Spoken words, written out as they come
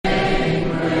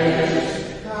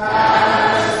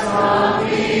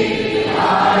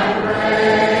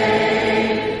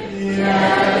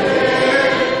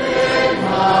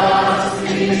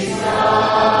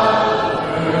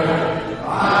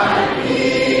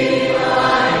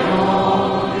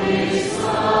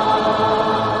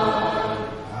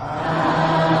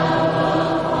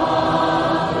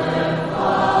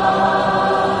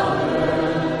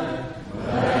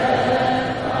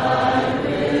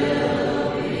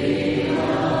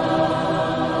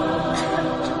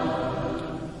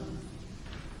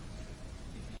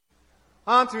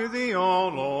Unto thee, O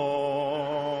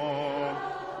Lord,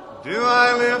 do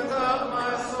I lift up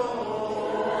my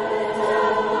soul.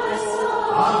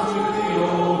 Unto thee, O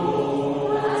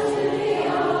Lord,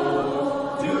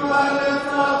 do I lift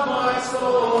up my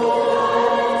soul.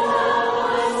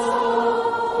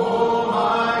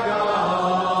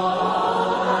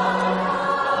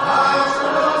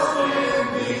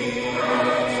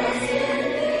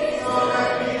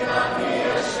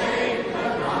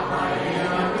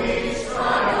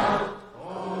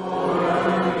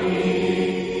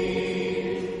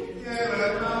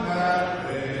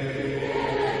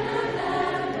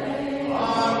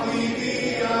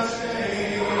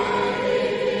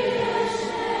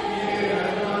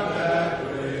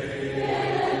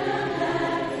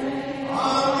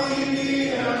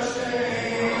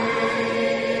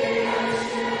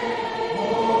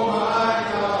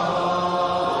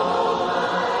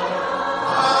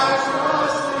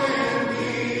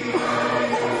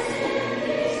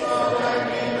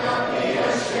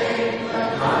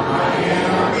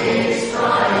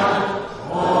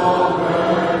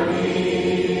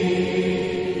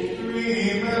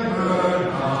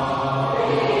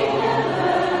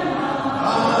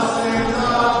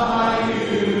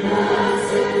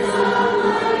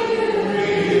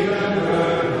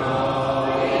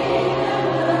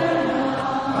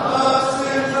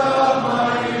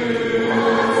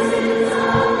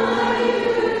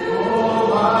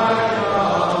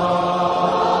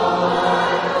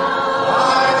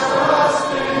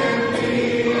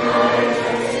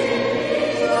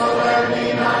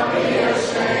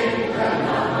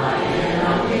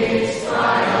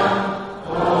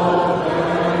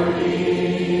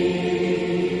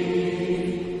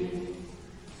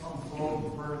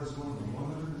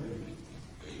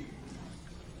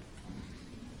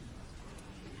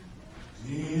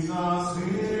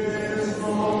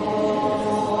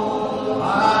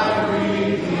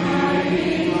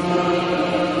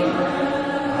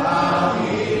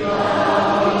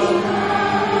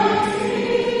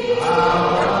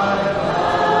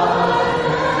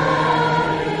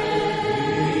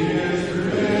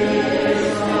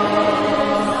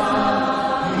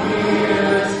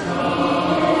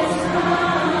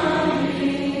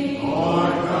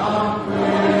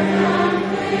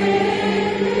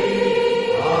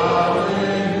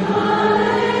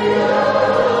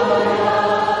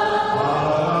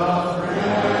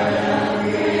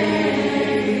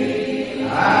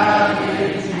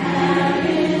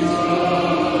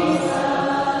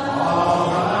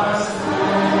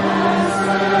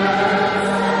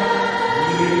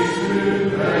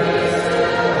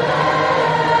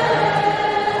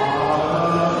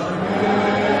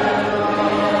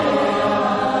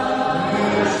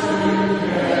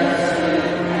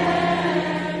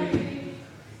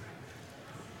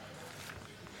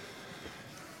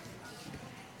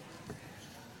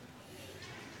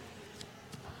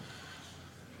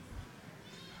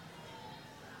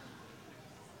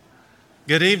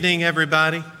 Good evening,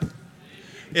 everybody.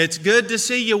 It's good to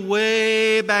see you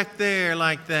way back there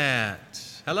like that.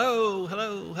 Hello,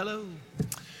 hello, hello.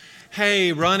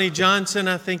 Hey, Ronnie Johnson,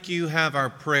 I think you have our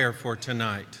prayer for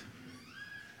tonight.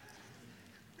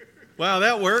 Wow,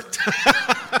 that worked.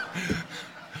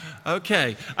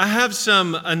 Okay, I have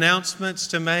some announcements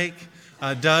to make.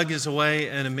 Doug is away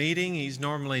in a meeting. He's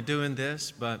normally doing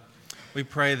this, but we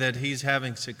pray that he's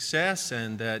having success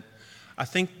and that I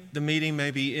think the meeting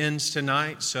maybe ends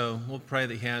tonight, so we'll pray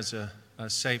that he has a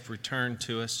safe return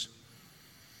to us.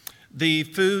 The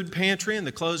food pantry and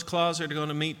the clothes closet are going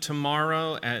to meet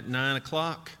tomorrow at 9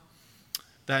 o'clock.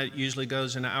 That usually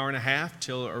goes an hour and a half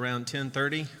till around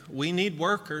 10:30. We need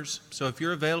workers, so if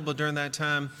you're available during that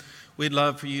time, we'd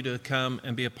love for you to come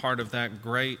and be a part of that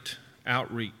great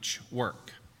outreach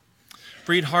work.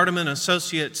 Freed Hardeman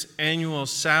Associates annual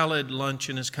salad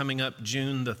luncheon is coming up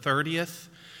June the 30th.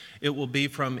 It will be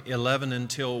from 11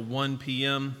 until 1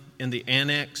 p.m. in the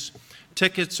annex.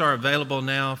 Tickets are available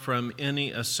now from any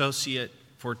associate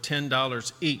for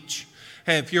 $10 each.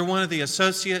 Hey, if you're one of the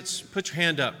associates, put your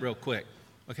hand up real quick.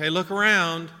 Okay, look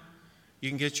around. You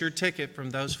can get your ticket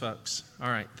from those folks. All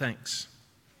right, thanks.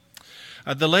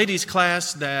 The ladies'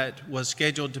 class that was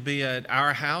scheduled to be at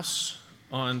our house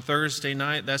on Thursday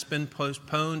night, that's been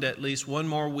postponed at least one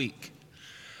more week.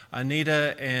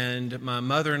 Anita and my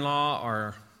mother-in-law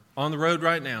are on the road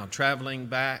right now, traveling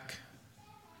back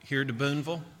here to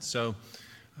Boonville. So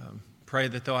pray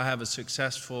that they'll have a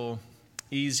successful,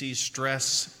 easy,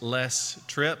 stress-less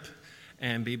trip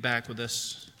and be back with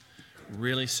us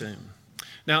really soon.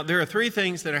 Now, there are three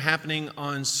things that are happening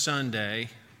on Sunday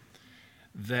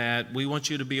that we want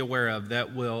you to be aware of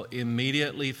that will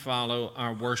immediately follow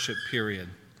our worship period.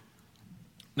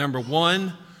 Number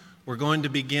one, we're going to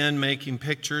begin making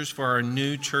pictures for our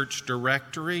new church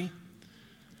directory.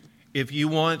 If you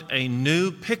want a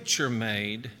new picture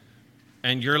made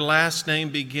and your last name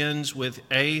begins with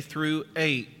A through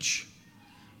H,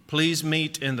 please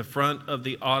meet in the front of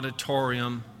the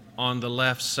auditorium on the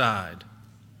left side.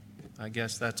 I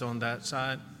guess that's on that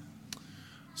side.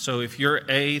 So if you're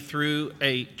A through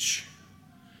H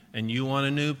and you want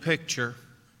a new picture,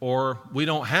 or we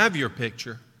don't have your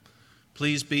picture,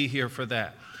 please be here for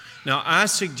that. Now, I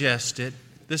suggested,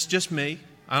 this is just me,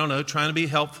 I don't know, trying to be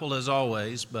helpful as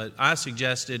always, but I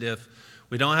suggested if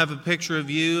we don't have a picture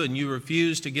of you and you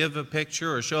refuse to give a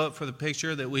picture or show up for the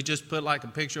picture, that we just put like a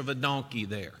picture of a donkey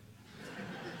there.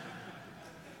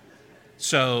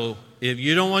 So if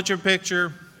you don't want your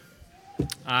picture,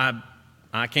 I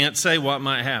can't say what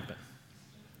might happen.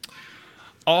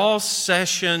 All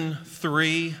Session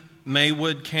 3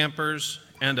 Maywood campers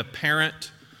and a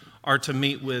parent are to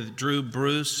meet with Drew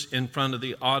Bruce in front of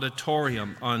the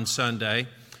auditorium on Sunday.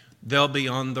 They'll be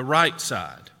on the right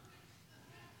side.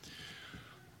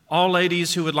 All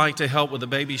ladies who would like to help with the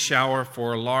baby shower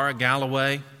for Laura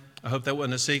Galloway, I hope that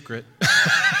wasn't a secret,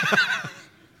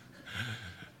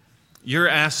 you're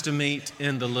asked to meet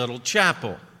in the little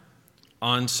chapel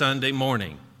on Sunday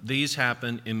morning. These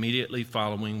happen immediately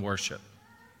following worship.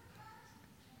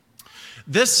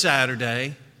 This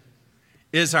Saturday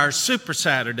is our Super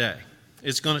Saturday.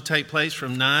 It's going to take place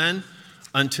from 9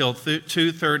 until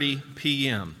 2:30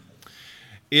 p.m.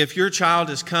 If your child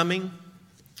is coming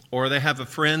or they have a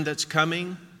friend that's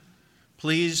coming,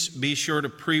 please be sure to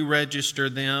pre-register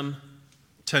them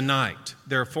tonight.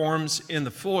 There are forms in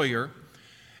the foyer,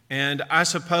 and I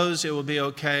suppose it will be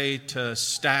okay to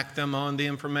stack them on the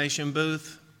information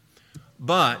booth,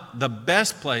 but the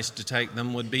best place to take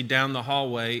them would be down the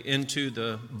hallway into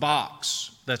the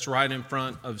box that's right in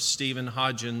front of Stephen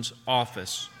Hodgen's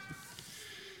office.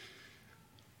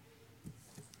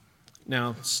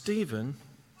 Now, Stephen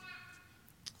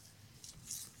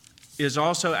is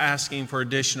also asking for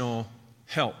additional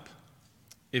help.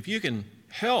 If you can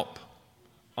help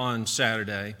on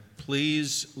Saturday,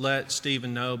 please let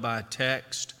Stephen know by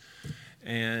text,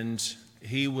 and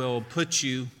he will put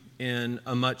you in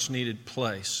a much-needed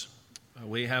place.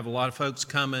 We have a lot of folks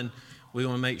coming. We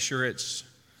want to make sure it's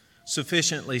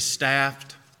sufficiently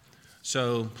staffed.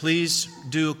 So please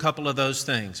do a couple of those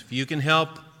things. If you can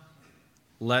help,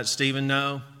 let Stephen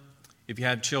know. If you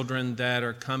have children that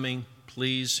are coming,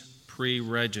 please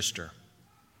pre-register.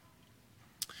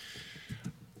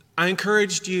 I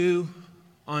encouraged you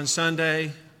on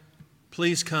Sunday,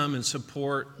 please come and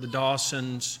support the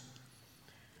Dawsons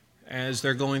as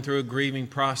they're going through a grieving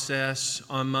process.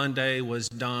 On Monday was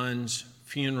Don's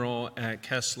funeral at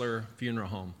Kessler Funeral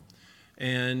Home,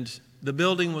 and the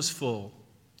building was full.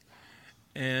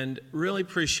 And really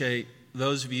appreciate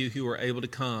those of you who were able to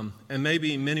come, and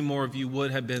maybe many more of you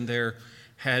would have been there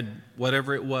had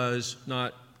whatever it was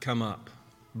not come up.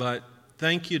 But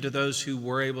thank you to those who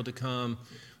were able to come.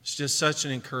 It's just such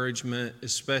an encouragement,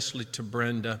 especially to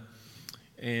Brenda.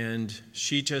 And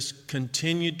she just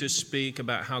continued to speak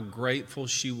about how grateful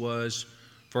she was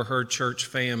for her church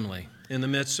family in the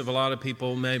midst of a lot of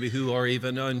people maybe who are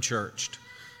even unchurched.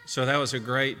 So that was a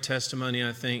great testimony,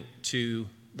 I think, to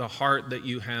the heart that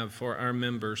you have for our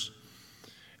members,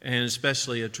 and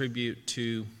especially a tribute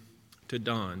to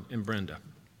Don and Brenda.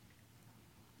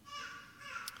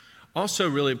 Also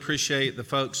really appreciate the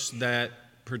folks that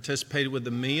participated with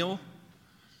the meal,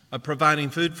 providing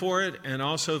food for it, and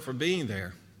also for being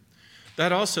there.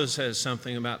 That also says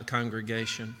something about the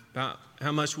congregation, about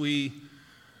how much we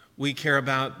care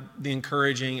about the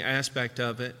encouraging aspect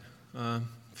of it.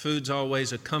 Food's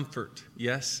always a comfort,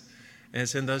 yes? And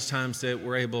it's in those times that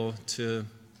we're able to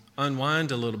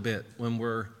unwind a little bit when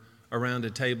we're around a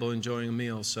table enjoying a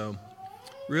meal. So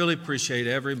really appreciate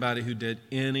everybody who did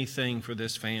anything for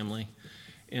this family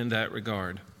in that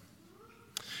regard.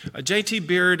 J.T.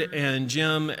 Beard and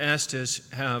Jim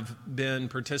Estes have been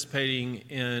participating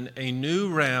in a new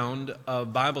round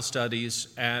of Bible studies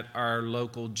at our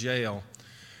local jail.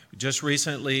 We just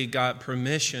recently got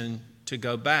permission to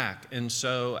go back, and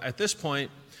so at this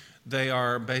point they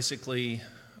are basically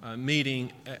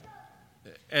meeting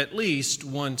at least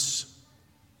once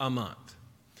a month.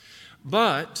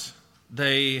 But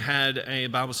they had a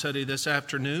Bible study this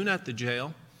afternoon at the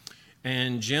jail,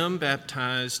 and Jim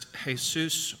baptized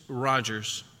Jesus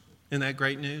Rogers. Isn't that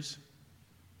great news?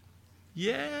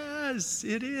 Yes,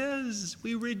 it is.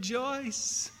 We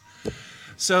rejoice.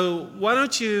 So why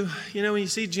don't you, when you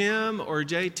see Jim or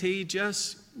JT,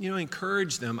 just,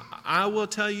 encourage them. I will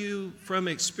tell you from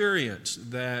experience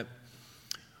that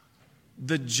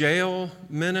The jail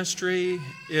ministry,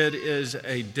 it is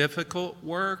a difficult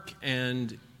work,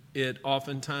 and it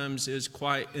oftentimes is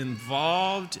quite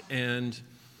involved, and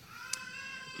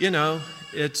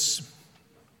it's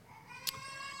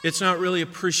not really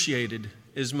appreciated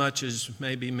as much as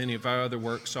maybe many of our other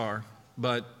works are,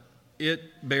 but it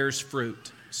bears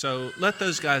fruit. So let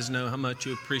those guys know how much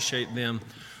you appreciate them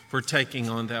for taking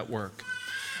on that work.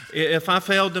 If I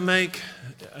failed to make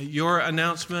your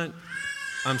announcement,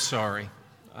 I'm sorry.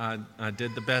 I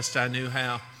did the best I knew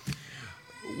how.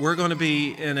 We're going to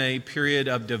be in a period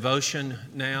of devotion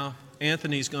now.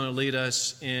 Anthony's going to lead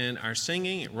us in our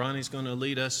singing. Ronnie's going to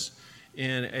lead us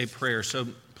in a prayer. So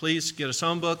please get a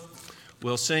songbook.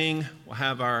 We'll sing. We'll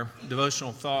have our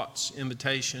devotional thoughts,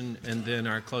 invitation, and then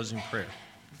our closing prayer.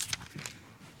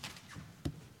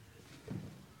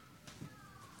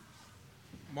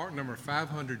 Mark number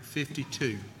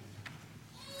 552.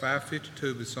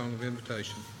 552, the Song of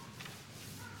Invitation.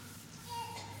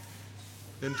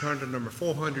 Then turn to number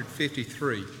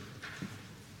 453.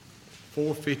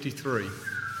 453.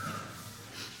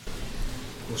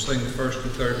 We'll sing the first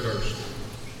and third verse.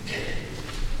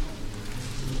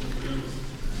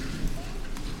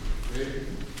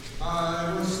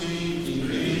 I was seeking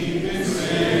deep in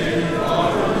sin,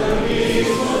 far from the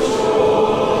peaceful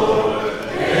shore.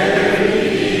 Every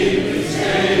deep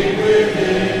mistake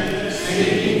within,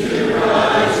 seeking to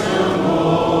rise no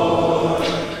more.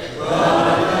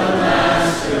 But the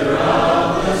Master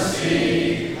of the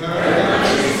sea heard my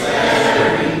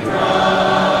despairing cry.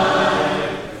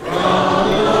 From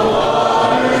the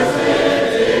waters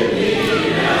lifted me,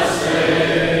 now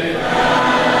safe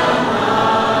am I.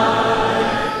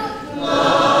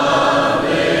 Love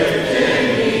lifted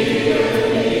me,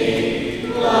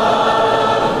 love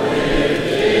lifted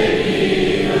me,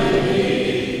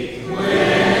 when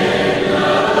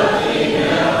nothing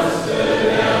else could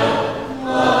help. Love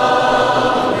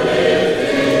lifted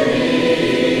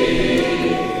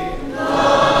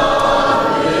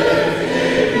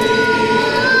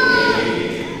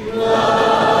me, love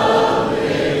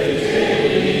lifted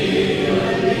me, love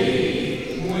lifted me,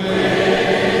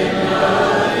 when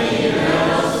nothing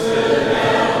else could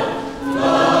help.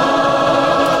 Love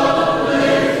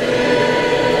lifted me.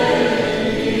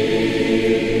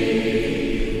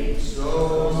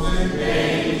 Souls in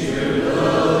danger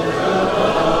look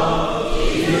above.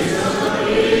 Jesus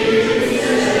breathes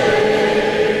his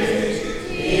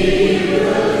He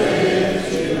will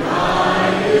lift you by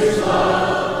His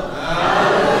love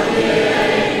out of the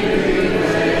angry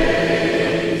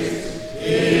waves.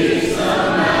 He's the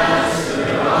Master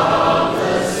of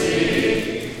the sea,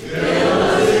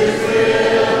 fills His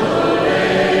will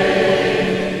away.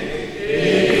 He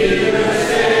the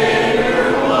Savior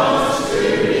wants to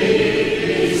be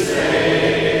saved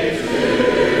today.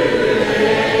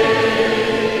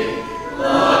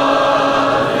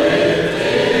 Love lifted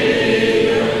me,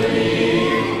 love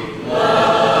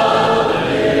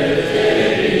lifted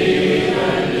me,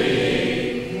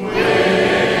 when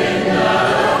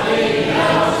nothing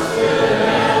else could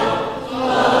help.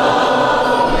 Love lifted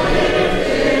me,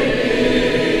 love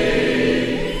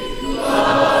lifted me,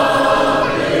 love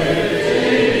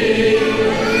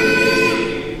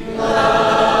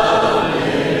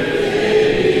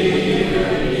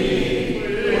lifted me,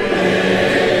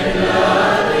 when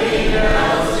nothing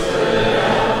else could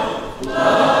help.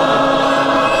 Love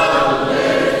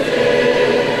lifted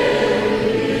me.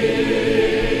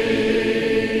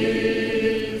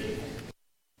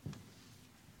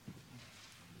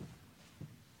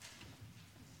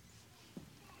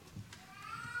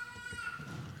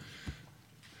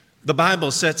 The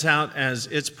Bible sets out as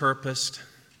its purpose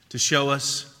to show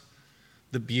us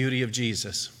the beauty of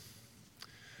Jesus,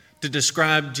 to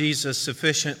describe Jesus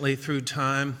sufficiently through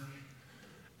time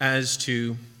as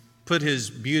to put His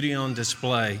beauty on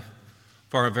display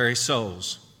for our very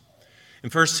souls. In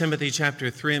 1 Timothy chapter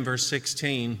 3 and verse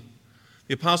 16,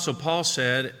 the Apostle Paul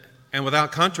said, "And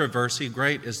without controversy,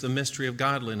 great is the mystery of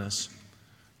godliness.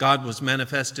 God was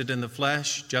manifested in the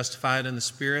flesh, justified in the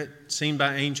Spirit, seen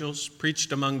by angels,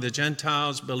 preached among the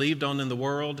Gentiles, believed on in the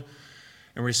world,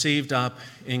 and received up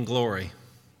in glory."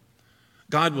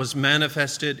 God was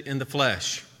manifested in the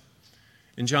flesh.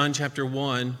 In John chapter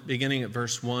 1, beginning at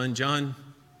verse 1, John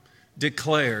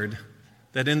declared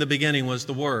that in the beginning was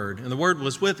the Word, and the Word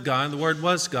was with God, and the Word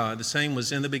was God. The same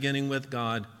was in the beginning with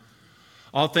God.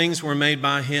 All things were made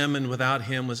by Him, and without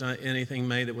Him was not anything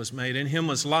made that was made. In Him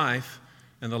was life,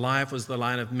 and the life was the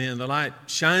light of men. The light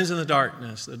shines in the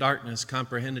darkness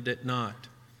comprehended it not.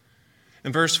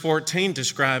 In verse 14,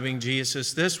 describing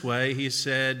Jesus this way, He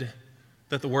said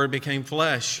that the Word became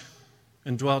flesh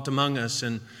and dwelt among us,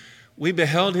 and We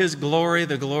beheld his glory,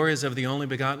 the glory is of the only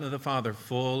begotten of the Father,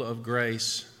 full of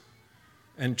grace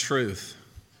and truth.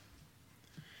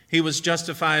 He was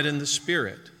justified in the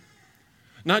Spirit.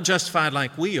 Not justified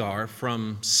like we are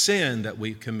from sin that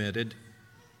we've committed,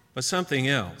 but something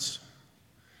else.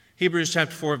 Hebrews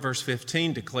chapter 4, verse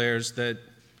 15 declares that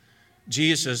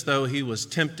Jesus, though he was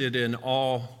tempted in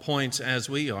all points as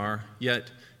we are,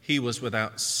 yet he was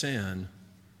without sin.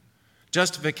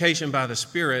 Justification by the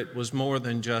Spirit was more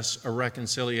than just a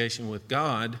reconciliation with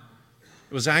God.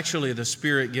 It was actually the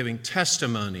Spirit giving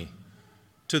testimony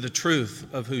to the truth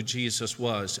of who Jesus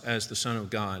was as the Son of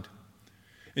God.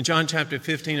 In John chapter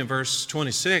 15 and verse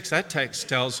 26, that text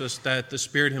tells us that the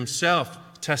Spirit himself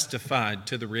testified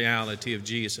to the reality of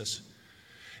Jesus.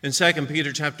 In 2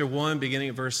 Peter chapter 1, beginning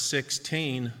at verse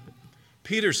 16,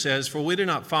 Peter says, "For we do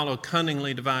not follow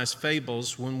cunningly devised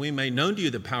fables when we made known to you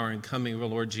the power and coming of the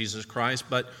Lord Jesus Christ,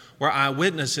 but were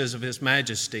eyewitnesses of his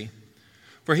majesty.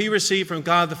 For he received from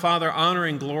God the Father honor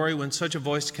and glory when such a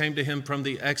voice came to him from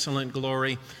the excellent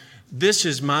glory, 'This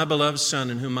is my beloved Son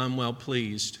in whom I'm well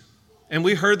pleased.' And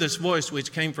we heard this voice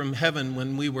which came from heaven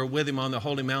when we were with him on the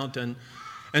holy mountain.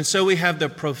 And so we have the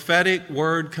prophetic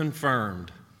word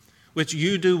confirmed, which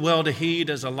you do well to heed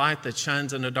as a light that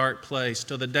shines in a dark place,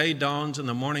 till the day dawns and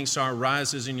the morning star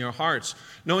rises in your hearts.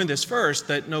 Knowing this first,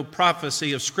 that no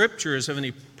prophecy of Scripture is of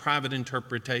any private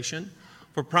interpretation,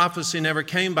 for prophecy never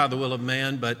came by the will of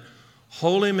man, but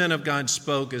holy men of God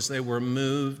spoke as they were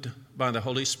moved by the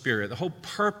Holy Spirit." The whole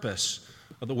purpose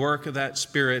of the work of that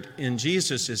Spirit in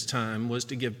Jesus' time was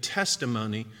to give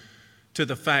testimony to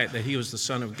the fact that he was the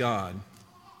Son of God.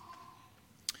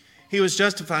 He was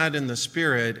justified in the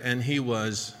Spirit, and he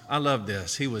was, I love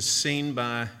this, he was seen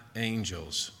by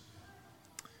angels.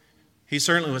 He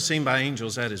certainly was seen by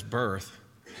angels at his birth,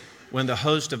 when the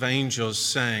host of angels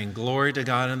sang, "Glory to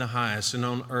God in the highest, and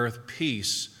on earth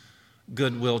peace,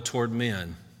 goodwill toward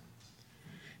men."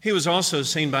 He was also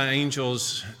seen by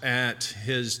angels at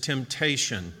his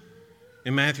temptation.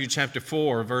 In Matthew chapter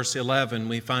 4, verse 11,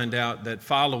 we find out that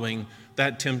following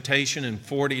that temptation and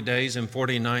 40 days and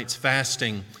 40 nights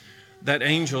fasting, that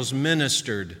angels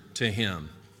ministered to him.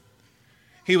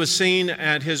 He was seen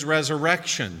at his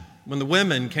resurrection. When the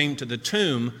women came to the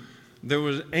tomb, there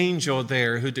was an angel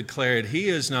there who declared, "He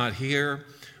is not here,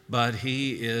 but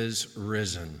he is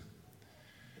risen."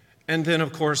 And then,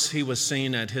 of course, he was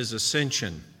seen at his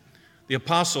ascension. The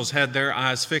apostles had their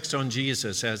eyes fixed on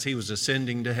Jesus as he was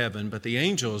ascending to heaven, but the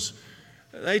angels,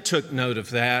 they took note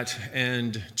of that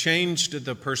and changed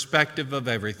the perspective of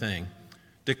everything,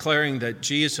 declaring that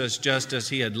Jesus, just as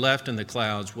he had left in the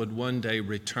clouds, would one day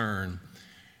return.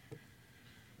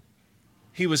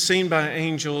 He was seen by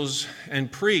angels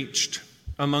and preached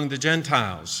among the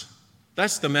Gentiles.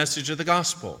 That's the message of the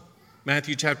gospel.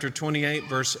 Matthew chapter 28,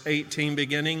 verse 18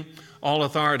 beginning, "All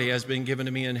authority has been given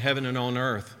to me in heaven and on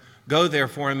earth. Go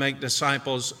therefore and make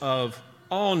disciples of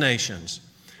all nations,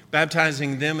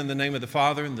 baptizing them in the name of the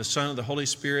Father and the Son and the Holy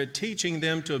Spirit, teaching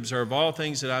them to observe all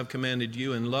things that I've commanded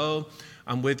you. And lo,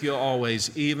 I'm with you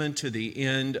always, even to the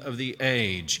end of the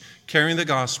age," carrying the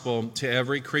gospel to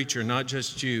every creature, not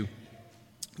just Jew,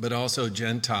 but also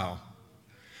Gentile.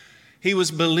 He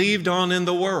was believed on in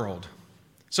the world.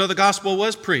 So the gospel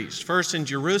was preached, first in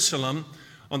Jerusalem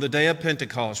on the day of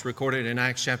Pentecost, recorded in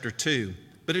Acts chapter 2.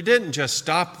 But it didn't just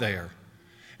stop there.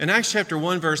 In Acts chapter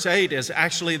 1, verse 8 is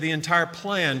actually the entire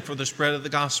plan for the spread of the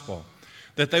gospel,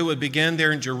 that they would begin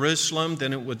there in Jerusalem,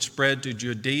 then it would spread to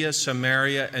Judea,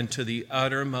 Samaria, and to the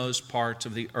uttermost parts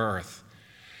of the earth.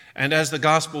 And as the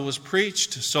gospel was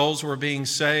preached, souls were being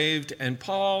saved, and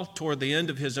Paul, toward the end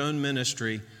of his own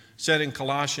ministry, said in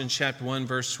Colossians chapter 1,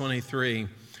 verse 23,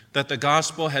 that the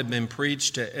gospel had been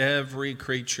preached to every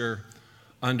creature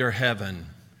under heaven.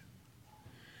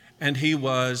 And he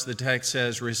was, the text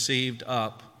says, received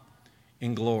up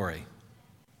in glory.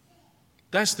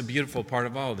 That's the beautiful part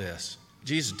of all this.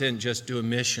 Jesus didn't just do a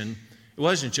mission. It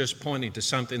wasn't just pointing to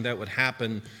something that would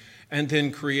happen and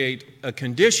then create a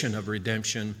condition of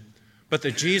redemption, but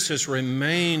that Jesus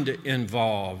remained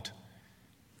involved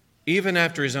even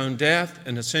after his own death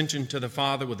and ascension to the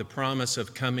Father, with the promise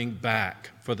of coming back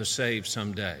for the saved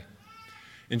someday.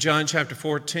 In John chapter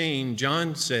 14,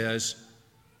 John says,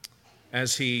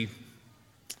 as he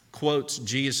quotes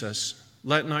Jesus,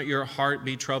 "Let not your heart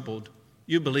be troubled.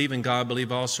 You believe in God,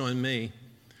 believe also in me.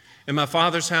 In my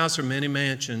Father's house are many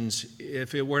mansions.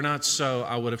 If it were not so,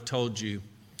 I would have told you.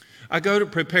 I go to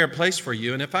prepare a place for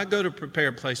you, and if I go to prepare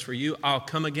a place for you, I'll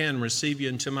come again and receive you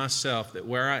into myself, that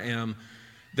where I am,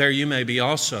 there you may be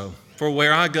also. For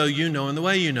where I go, you know, and the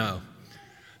way you know."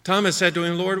 Thomas said to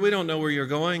him, "Lord, we don't know where you're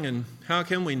going, and how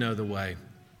can we know the way?"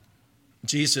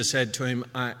 Jesus said to him,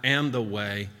 I am the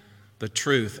way, the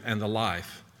truth, and the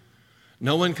life.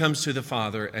 No one comes to the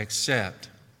Father except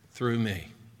through me.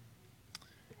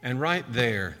 And right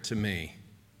there, to me,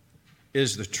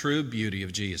 is the true beauty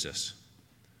of Jesus.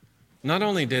 Not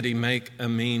only did he make a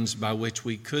means by which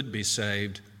we could be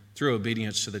saved through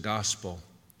obedience to the gospel,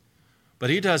 but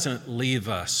he doesn't leave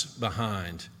us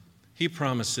behind. He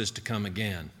promises to come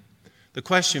again. The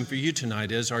question for you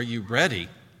tonight is, are you ready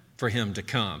for him to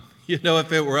come? You know,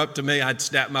 if it were up to me, I'd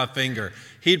snap my finger.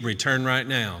 He'd return right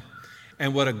now.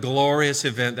 And what a glorious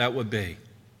event that would be.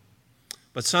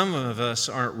 But some of us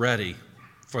aren't ready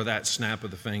for that snap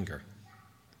of the finger.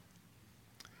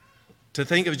 To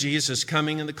think of Jesus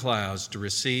coming in the clouds to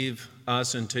receive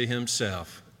us into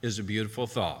himself is a beautiful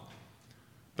thought.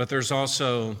 But there's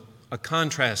also a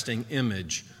contrasting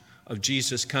image of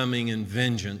Jesus coming in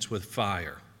vengeance with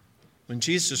fire. When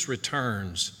Jesus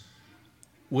returns,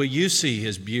 will you see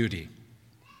his beauty,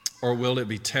 or will it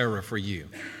be terror for you?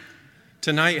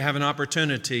 Tonight you have an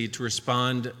opportunity to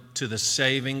respond to the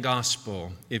saving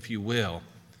gospel, if you will.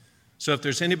 So if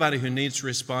there's anybody who needs to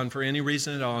respond for any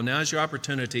reason at all, now's your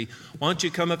opportunity. Why don't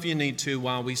you come if you need to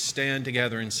while we stand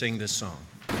together and sing this song.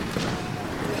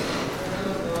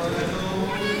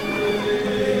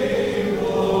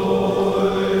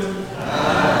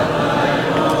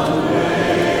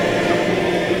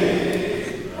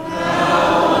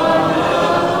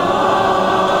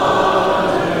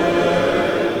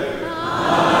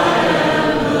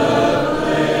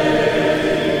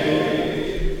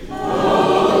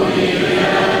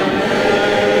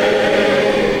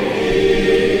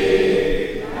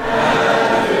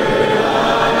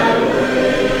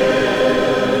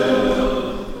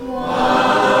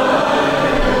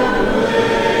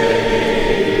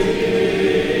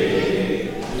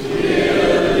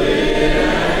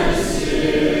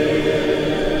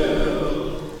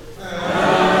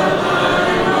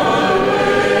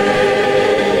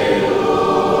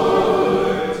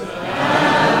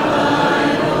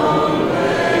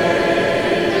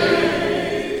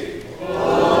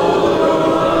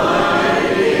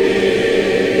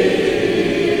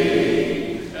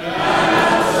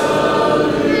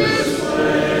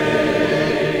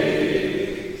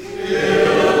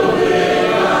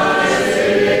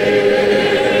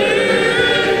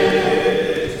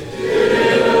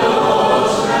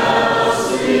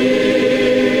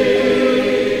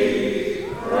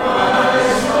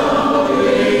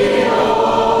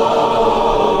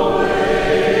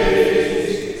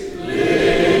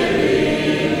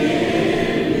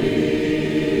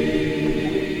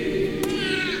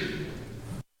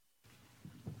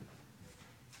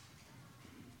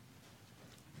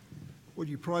 Would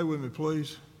you pray with me,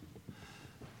 please?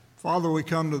 Father, we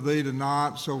come to thee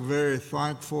tonight so very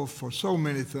thankful for so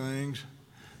many things,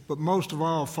 but most of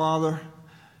all, Father,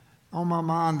 on my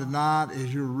mind tonight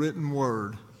is your written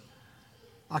word.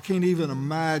 I can't even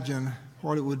imagine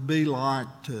what it would be like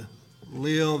to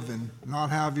live and not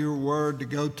have your word to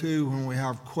go to when we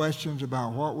have questions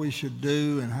about what we should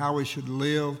do and how we should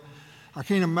live. I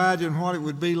can't imagine what it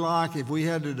would be like if we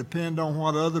had to depend on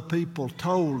what other people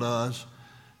told us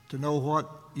to know what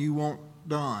you want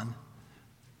done.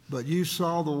 But you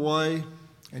saw the way,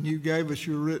 and you gave us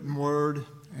your written word,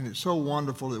 and it's so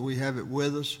wonderful that we have it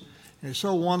with us. And it's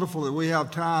so wonderful that we have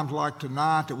times like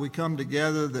tonight that we come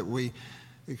together, that we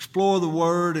explore the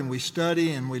word and we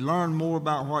study and we learn more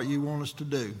about what you want us to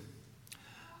do.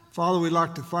 Father, we'd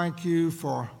like to thank you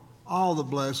for all the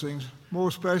blessings, more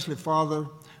especially, Father,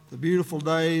 the beautiful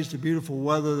days, the beautiful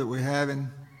weather that we're having.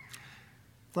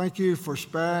 Thank you for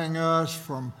sparing us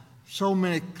from so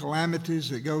many calamities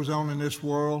that goes on in this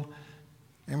world.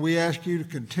 And we ask you to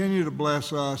continue to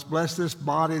bless us, bless this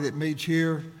body that meets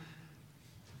here.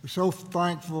 We're so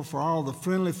thankful for all the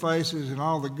friendly faces and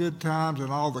all the good times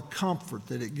and all the comfort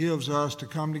that it gives us to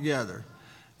come together.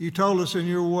 You told us in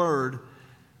your word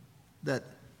that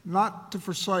not to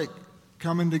forsake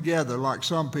coming together like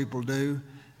some people do.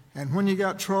 And when you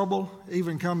got trouble,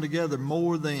 even come together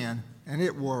more then. And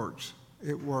it works.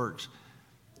 It works.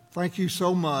 Thank you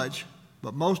so much.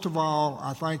 But most of all,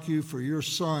 I thank you for your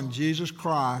Son, Jesus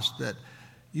Christ, that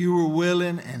you were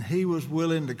willing and he was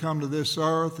willing to come to this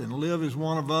earth and live as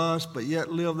one of us, but yet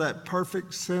live that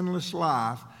perfect, sinless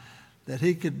life, that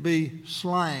he could be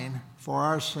slain for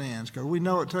our sins. Because we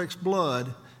know it takes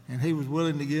blood, and he was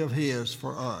willing to give his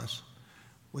for us.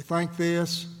 We thank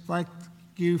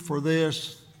you for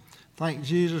this. Thank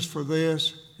Jesus for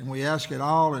this. And we ask it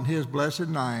all in his blessed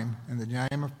name, in the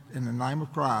name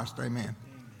of Christ. Amen.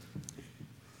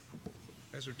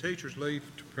 As our teachers leave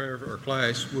to prepare for our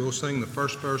class, we'll sing the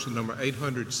first verse of number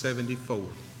 874.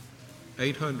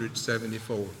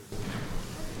 874.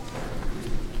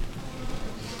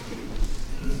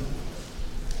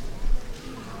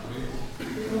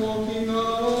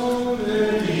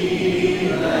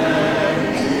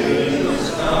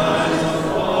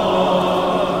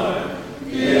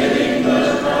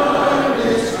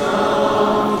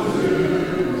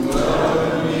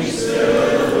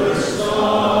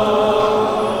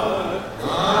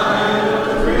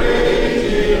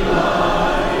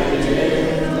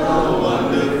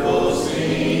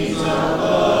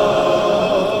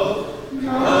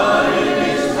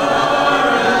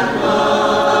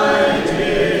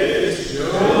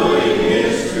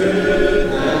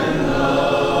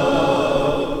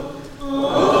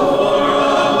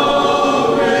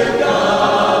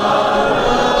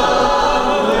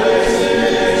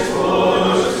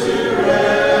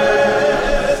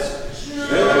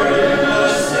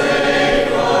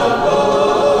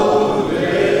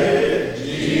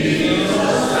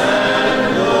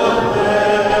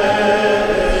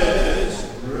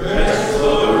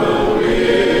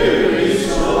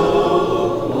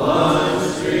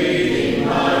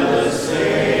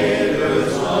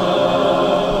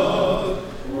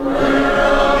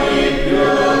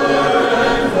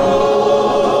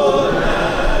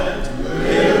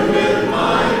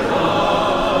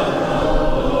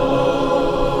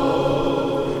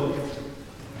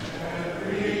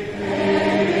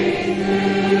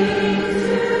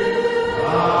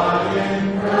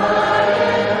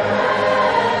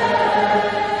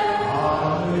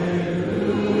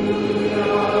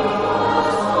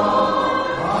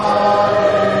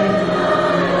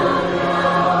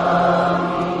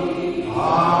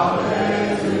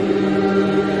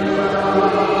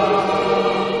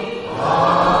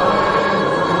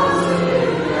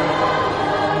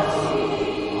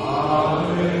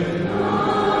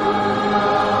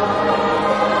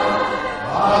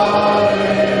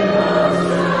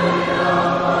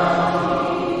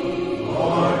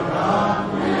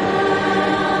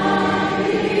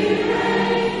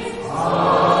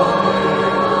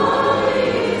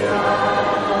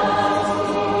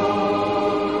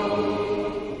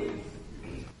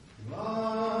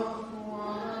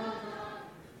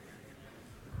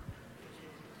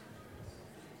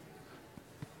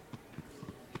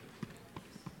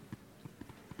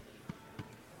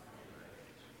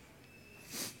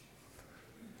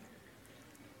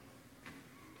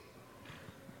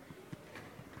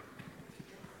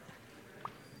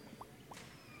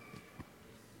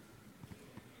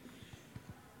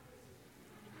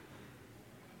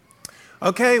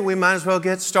 Okay, we might as well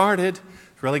get started.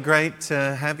 It's really great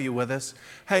to have you with us.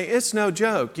 Hey, it's no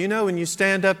joke. You know, when you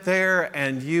stand up there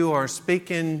and you are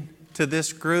speaking to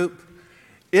this group,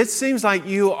 it seems like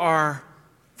you are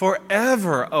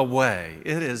forever away.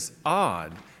 It is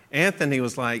odd. Anthony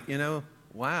was like,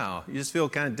 wow, you just feel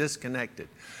kind of disconnected.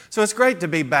 So it's great to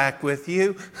be back with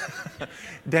you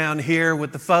down here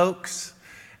with the folks,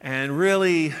 and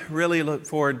really, really look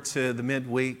forward to the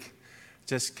midweek.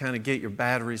 Just kind of get your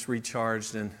batteries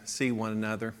recharged and see one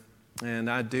another. And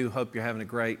I do hope you're having a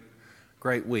great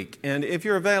week. And if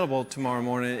you're available tomorrow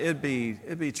morning, it'd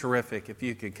be terrific if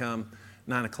you could come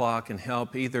 9 o'clock and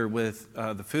help either with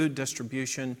the food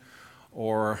distribution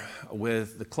or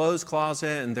with the clothes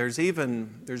closet. And there's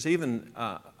even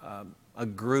a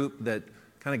group that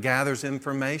kind of gathers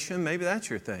information. Maybe that's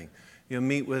your thing. You'll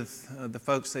meet with the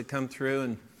folks that come through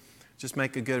and just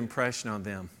make a good impression on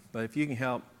them. But if you can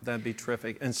help, that'd be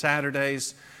terrific. And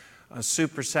Saturdays,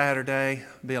 Super Saturday,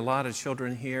 be a lot of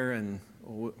children here and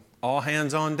all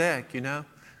hands on deck,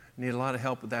 Need a lot of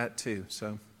help with that too.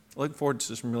 So look forward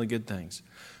to some really good things.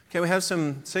 Okay, we have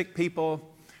some sick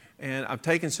people, and I've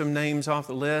taken some names off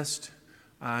the list.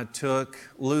 I took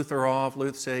Luther off.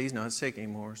 Luther said he's not sick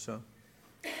anymore, so.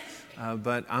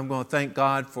 But I'm going to thank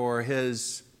God for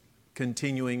his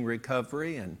continuing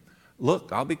recovery. And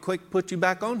look, I'll be quick to put you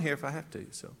back on here if I have to.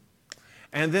 So.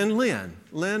 And then Lynn.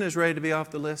 Lynn is ready to be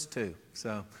off the list too.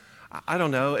 So I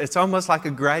don't know. It's almost like a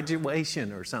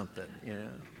graduation or something,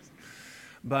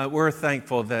 But we're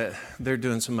thankful that they're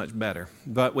doing so much better.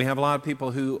 But we have a lot of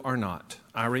people who are not.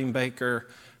 Irene Baker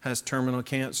has terminal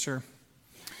cancer.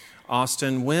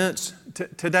 Austin Wentz,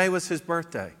 today was his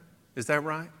birthday. Is that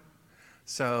right?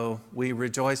 So we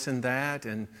rejoice in that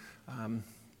and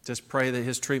just pray that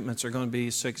his treatments are going to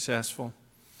be successful.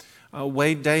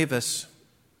 Wade Davis,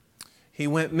 he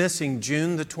went missing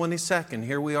June the 22nd.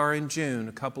 Here we are in June,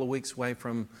 a couple of weeks away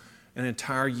from an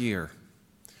entire year.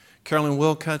 Carolyn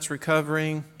Wilcutt's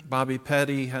recovering. Bobby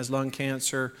Petty has lung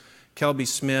cancer. Kelby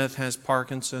Smith has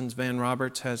Parkinson's. Van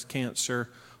Roberts has cancer.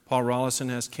 Paul Rollison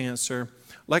has cancer.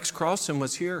 Lex Crossan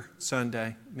was here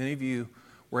Sunday. Many of you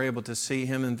were able to see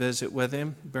him and visit with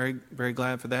him. Very, very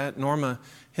glad for that. Norma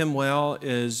Himwell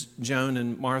is Joan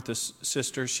and Martha's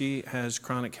sister. She has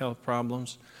chronic health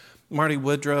problems. Marty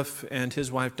Woodruff and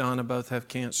his wife Donna both have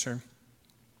cancer.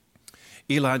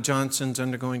 Eli Johnson's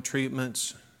undergoing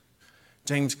treatments.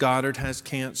 James Goddard has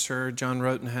cancer. John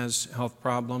Roten has health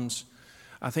problems.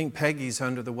 I think Peggy's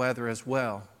under the weather as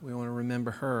well. We want to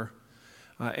remember her.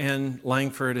 Ann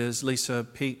Langford is Lisa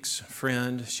Peake's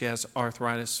friend. She has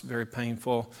arthritis, very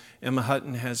painful. Emma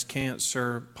Hutton has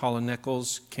cancer. Paula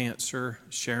Nichols, cancer.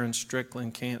 Sharon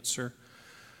Strickland, cancer.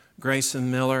 Grayson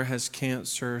Miller has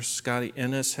cancer. Scotty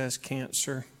Ennis has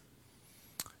cancer.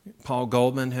 Paul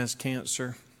Goldman has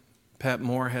cancer. Pat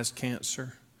Moore has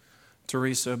cancer.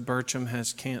 Teresa Burcham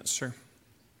has cancer.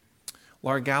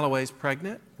 Laura Galloway's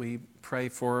pregnant. We pray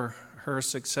for her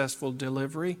successful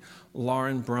delivery.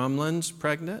 Lauren Brumland's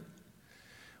pregnant.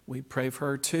 We pray for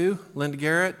her too. Linda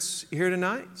Garrett's here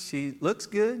tonight. She looks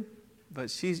good,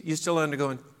 but you're still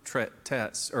undergoing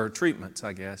tests or treatments,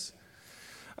 I guess.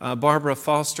 Barbara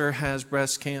Foster has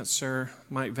breast cancer.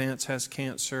 Mike Vance has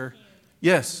cancer.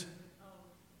 Yes.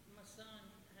 My son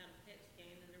had a PET scan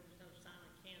and there was no sign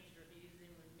of cancer. He is in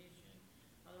remission,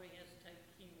 although he has to take a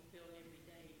chemo pill every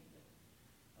day.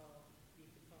 But you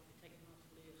could probably take him off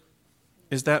the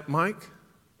list. Is that Mike?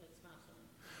 That's my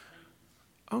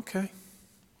son. Okay.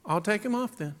 I'll take him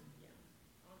off then. Yeah.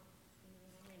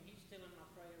 I mean, he's still in my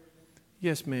prayers and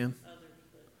Yes, ma'am. others,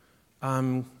 but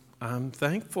I'm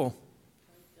thankful.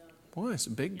 praise God. Boy, it's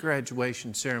a big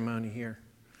graduation ceremony here.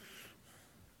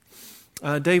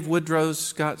 Dave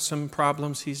Woodrow's got some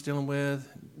problems he's dealing with.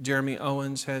 Jeremy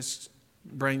Owens has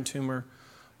brain tumor.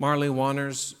 Marley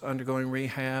Warner's undergoing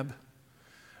rehab.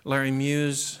 Larry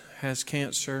Muse has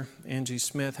cancer. Angie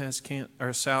Smith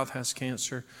South has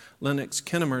cancer. Lennox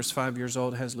Kinnemer's 5 years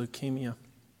old, has leukemia.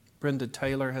 Brenda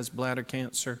Taylor has bladder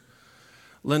cancer.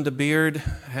 Linda Beard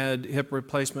had hip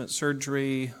replacement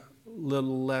surgery a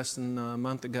little less than a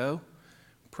month ago.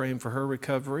 Praying for her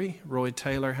recovery. Roy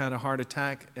Taylor had a heart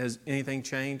attack. Has anything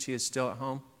changed? He is still at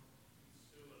home?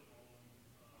 Still at home.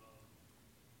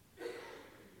 I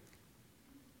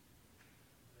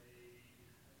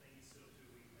think he's still 2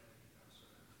 weeks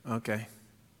out. Okay.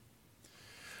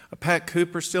 Pat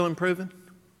Cooper still improving?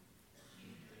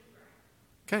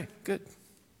 Okay, good.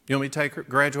 You want me to take her,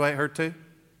 graduate her too?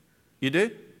 You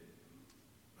do?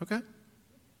 Okay.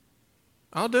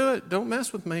 I'll do it. Don't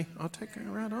mess with me. I'll take her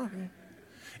right off here.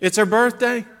 It's her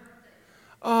birthday?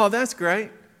 Oh, that's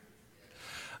great.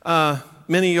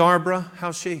 Minnie Yarbrough,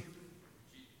 how's she? She's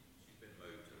been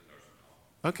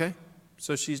Okay,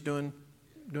 so she's doing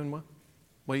well.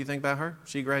 What do you think about her?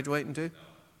 She graduating too?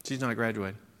 She's not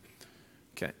graduating.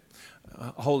 Okay,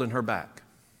 holding her back.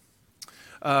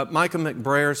 Micah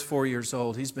McBrair's 4 years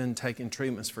old. He's been taking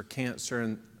treatments for cancer,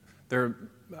 and they're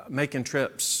making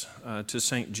trips to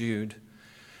St. Jude.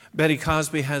 Betty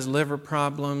Cosby has liver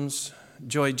problems.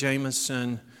 Joy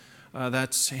Jameson,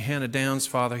 that's Hannah Down's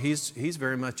father. He's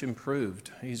very much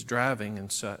improved. He's driving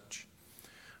and such.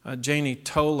 Janie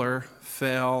Toller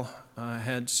fell,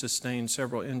 had sustained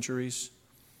several injuries.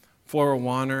 Flora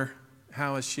Warner,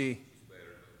 how is she?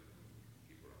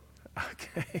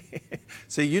 Okay.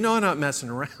 See, you know I'm not messing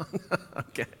around.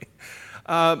 Okay.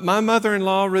 My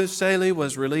mother-in-law, Ruth Staley,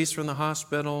 was released from the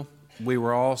hospital. We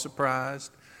were all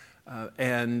surprised.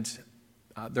 And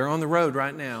they're on the road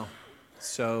right now.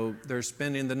 So they're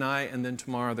spending the night, and then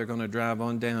tomorrow they're going to drive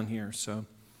on down here. So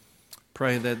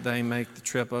pray that they make the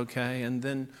trip okay. And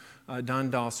then Don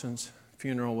Dawson's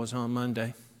funeral was on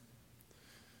Monday.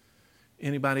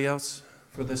 Anybody else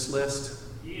for this list?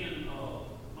 Ian,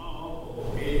 my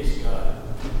uncle, Eddie Scott,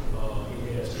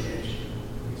 he has cancer.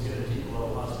 He's in a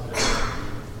T-12 hospital.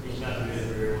 He's not doing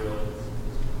very well.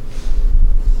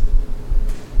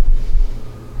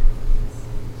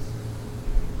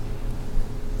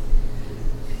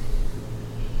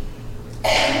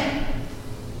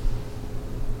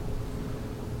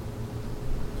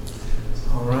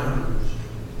 All right.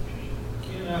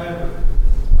 Ken,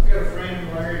 I've got a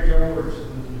friend, Larry George,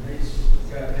 and he's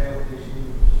got health issues.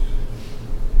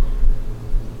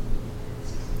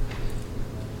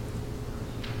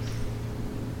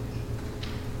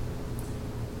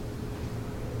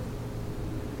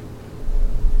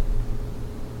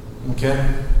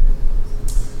 Okay.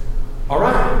 All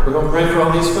right. We're going to pray for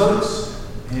all these folks.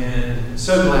 And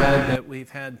so glad that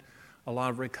we've had a lot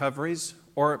of recoveries,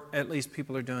 or at least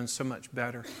people are doing so much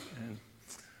better. And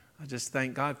I just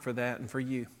thank God for that and for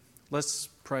you. Let's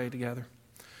pray together.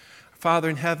 Father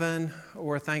in heaven,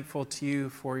 we're thankful to you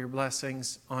for your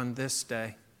blessings on this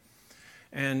day.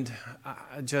 And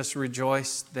I just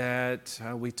rejoice that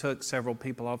we took several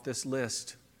people off this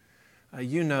list.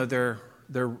 You know their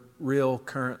real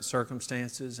current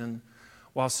circumstances, and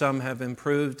while some have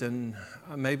improved and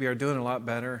maybe are doing a lot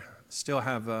better, still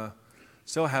have a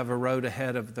road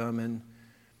ahead of them. And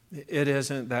it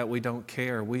isn't that we don't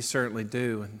care. We certainly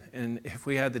do. And if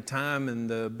we had the time and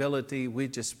the ability,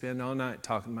 we'd just spend all night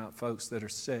talking about folks that are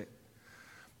sick.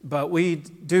 But we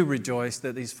do rejoice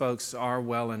that these folks are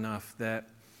well enough that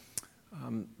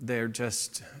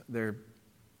they're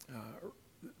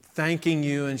thanking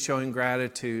you and showing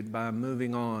gratitude by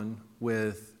moving on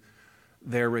with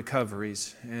their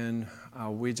recoveries. And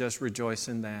we just rejoice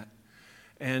in that.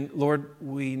 And Lord,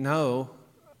 we know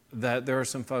that there are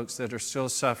some folks that are still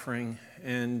suffering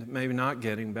and maybe not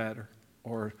getting better,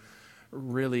 or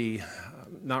really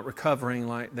not recovering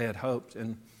like they had hoped.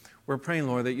 And we're praying,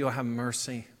 Lord, that you'll have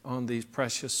mercy on these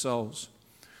precious souls.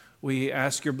 We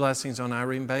ask your blessings on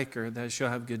Irene Baker, that she'll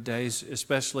have good days,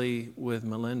 especially with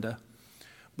Melinda.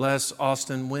 Bless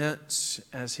Austin Wentz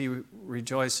as he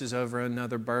rejoices over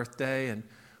another birthday, and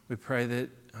we pray that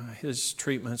his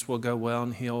treatments will go well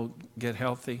and he'll get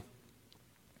healthy.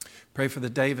 Pray for the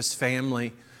Davis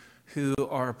family who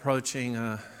are approaching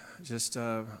a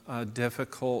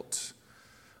difficult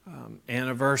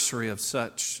anniversary of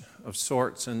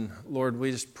sorts. And Lord,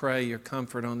 we just pray your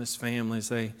comfort on this family as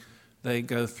they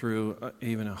go through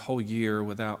even a whole year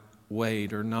without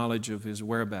Wade or knowledge of his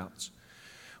whereabouts.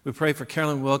 We pray for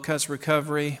Carolyn Wilcott's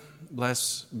recovery.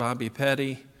 Bless Bobby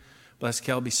Petty. Bless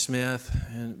Kelby Smith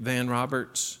and Van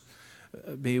Roberts.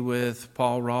 Be with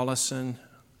Paul Rollison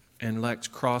and Lex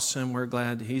Crossan. We're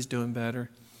glad he's doing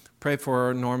better. Pray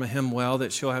for Norma Himwell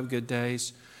that she'll have good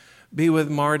days. Be with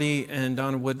Marty and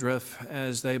Donna Woodruff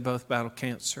as they both battle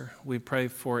cancer. We pray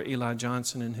for Eli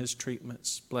Johnson and his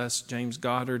treatments. Bless James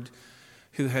Goddard,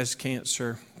 who has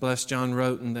cancer. Bless John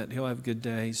Roten that he'll have good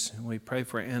days. And we pray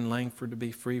for Ann Langford to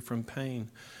be free from pain.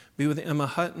 Be with Emma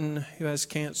Hutton, who has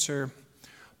cancer.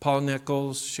 Paul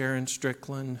Nichols, Sharon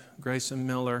Strickland, Grayson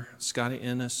Miller, Scotty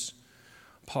Ennis,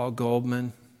 Paul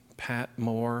Goldman, Pat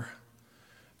Moore,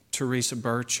 Teresa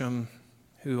Burcham,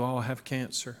 who all have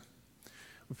cancer.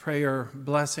 We pray your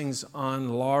blessings on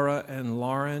Laura and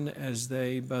Lauren as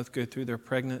they both go through their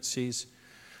pregnancies.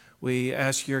 We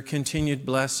ask your continued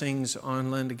blessings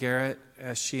on Linda Garrett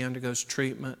as she undergoes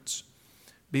treatments.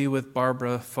 Be with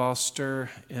Barbara Foster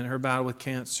in her battle with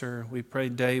cancer. We pray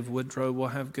Dave Woodrow will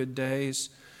have good days.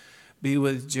 Be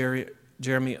with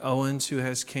Jeremy Owens, who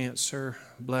has cancer.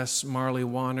 Bless Marley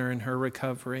Warner in her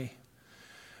recovery.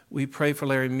 We pray for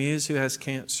Larry Muse, who has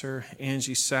cancer,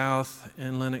 Angie South,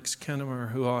 and Lennox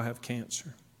Kennemer, who all have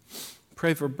cancer.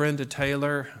 Pray for Brenda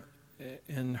Taylor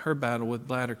in her battle with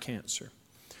bladder cancer.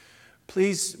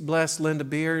 Please bless Linda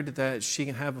Beard that she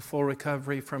can have a full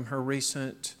recovery from her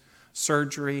recent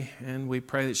surgery, and we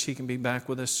pray that she can be back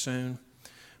with us soon.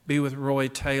 Be with Roy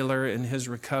Taylor in his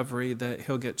recovery, that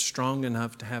he'll get strong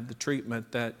enough to have the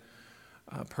treatment that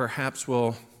perhaps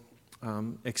will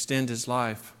extend his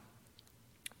life.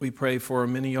 We pray for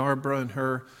Minnie Yarbrough and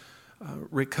her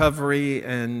recovery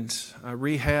and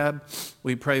rehab.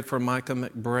 We pray for Micah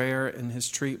McBrayer and his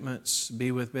treatments.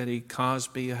 Be with Betty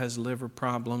Cosby, who has liver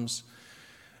problems.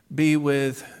 Be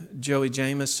with Joey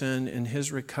Jameson in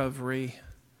his recovery.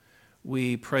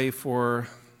 We pray for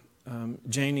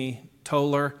Janie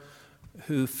Toller,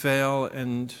 who fell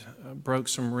and broke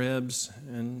some ribs,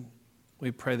 and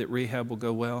we pray that rehab will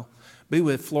go well. Be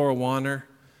with Flora Warner,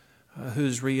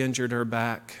 who's re-injured her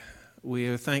back. We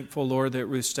are thankful, Lord, that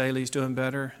Ruth Staley's doing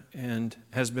better and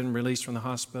has been released from the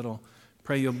hospital.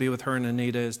 Pray you'll be with her and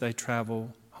Anita as they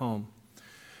travel home.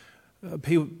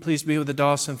 Please be with the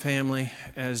Dawson family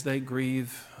as they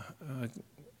grieve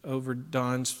over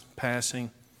Don's passing.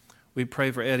 We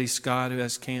pray for Eddie Scott, who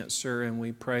has cancer, and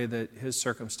we pray that his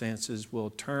circumstances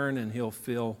will turn and he'll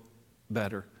feel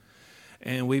better.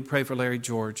 And we pray for Larry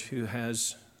George, who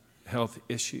has health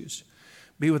issues.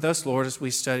 Be with us, Lord, as we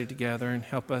study together, and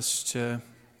help us to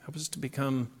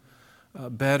become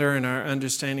better in our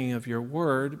understanding of your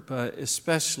word, but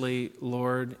especially,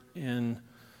 Lord, in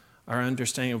our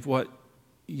understanding of what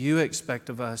you expect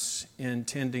of us in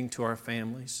tending to our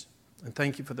families. And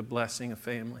thank you for the blessing of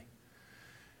family.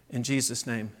 In Jesus'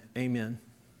 name, amen.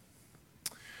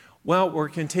 Well, we're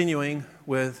continuing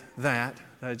with that.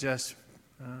 I just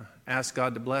asked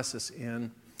God to bless us in.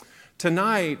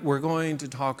 Tonight, we're going to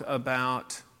talk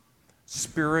about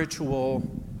spiritual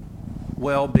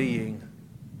well-being,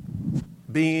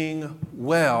 being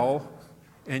well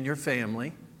in your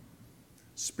family,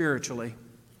 spiritually.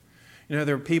 You know,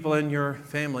 there are people in your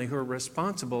family who are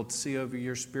responsible to see over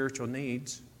your spiritual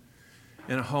needs.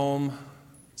 In a home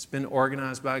that's been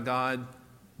organized by God,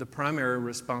 the primary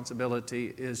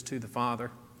responsibility is to the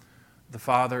father. The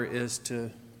father is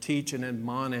to teach and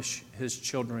admonish his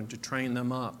children, to train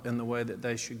them up in the way that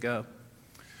they should go.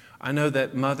 I know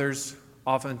that mothers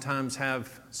oftentimes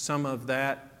have some of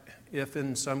that, if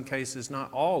in some cases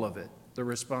not all of it, the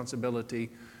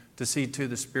responsibility to see to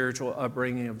the spiritual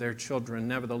upbringing of their children.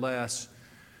 Nevertheless,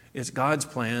 it's God's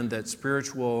plan that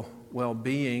spiritual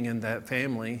well-being in that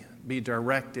family be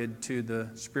directed to the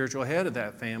spiritual head of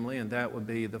that family, and that would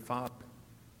be the father.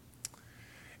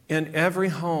 In every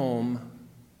home,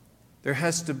 there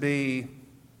has to be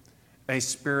a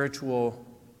spiritual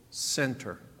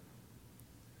center.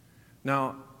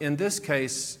 Now, in this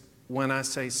case, when I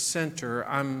say center,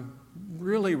 I'm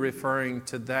really referring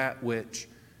to that which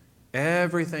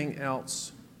everything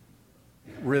else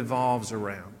revolves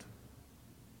around.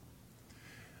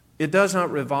 It does not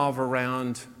revolve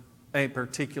around a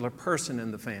particular person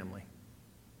in the family.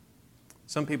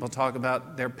 Some people talk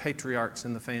about their patriarchs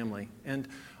in the family. And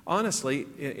honestly,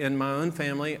 in my own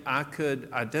family, I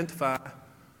could identify,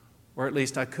 or at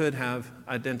least I could have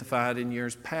identified in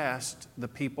years past, the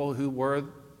people who were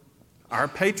our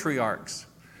patriarchs.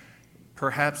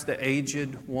 Perhaps the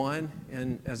aged one,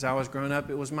 and as I was growing up,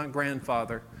 it was my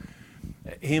grandfather.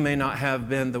 He may not have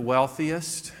been the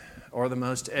wealthiest or the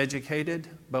most educated,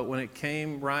 but when it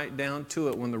came right down to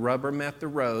it, when the rubber met the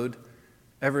road,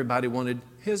 everybody wanted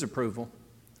his approval.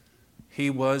 He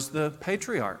was the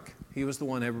patriarch. He was the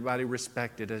one everybody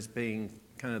respected as being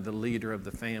kind of the leader of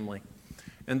the family.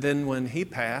 And then when he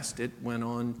passed, it went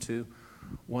on to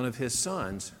one of his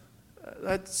sons.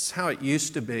 That's how it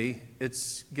used to be.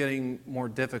 It's getting more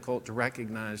difficult to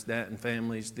recognize that in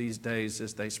families these days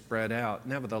as they spread out.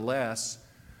 Nevertheless,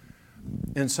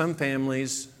 in some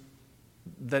families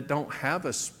that don't have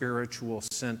a spiritual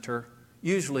center,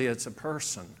 usually it's a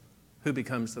person who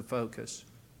becomes the focus.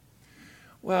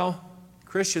 Well,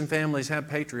 Christian families have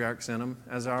patriarchs in them,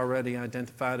 as I already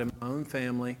identified in my own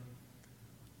family.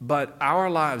 But our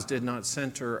lives did not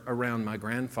center around my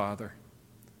grandfather,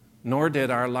 nor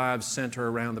did our lives center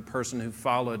around the person who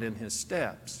followed in his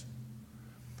steps.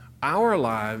 Our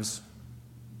lives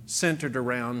centered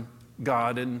around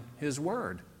God and His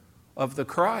Word of the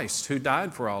Christ who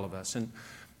died for all of us. And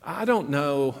I don't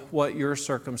know what your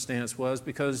circumstance was,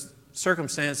 because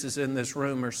circumstances in this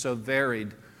room are so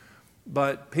varied.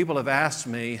 But people have asked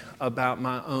me about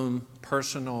my own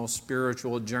personal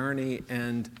spiritual journey,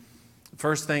 and the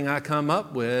first thing I come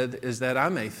up with is that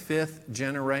I'm a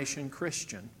fifth-generation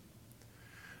Christian.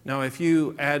 Now, if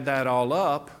you add that all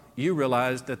up, you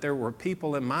realize that there were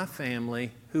people in my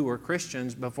family who were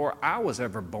Christians before I was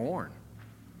ever born.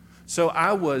 So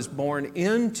I was born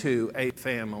into a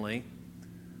family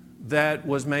that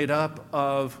was made up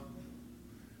of,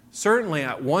 certainly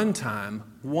at one time,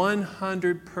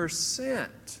 100%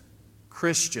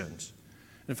 Christians.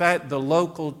 In fact, the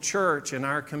local church in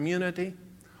our community,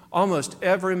 almost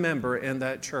every member in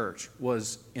that church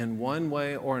was in one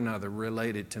way or another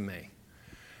related to me.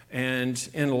 And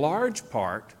in large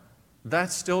part,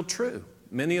 that's still true.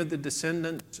 Many of the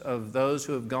descendants of those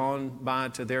who have gone by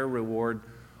to their reward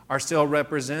are still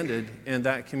represented in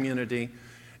that community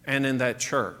and in that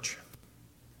church.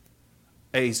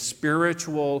 A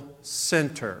spiritual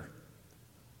center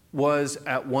was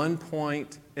at one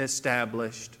point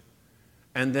established,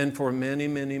 and then for many,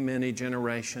 many, many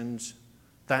generations,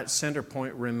 that center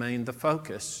point remained the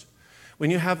focus. When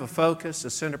you have a focus, a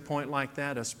center point like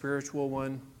that, a spiritual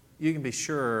one, you can be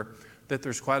sure that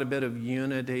there's quite a bit of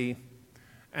unity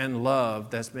and love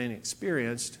that's being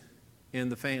experienced in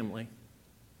the family.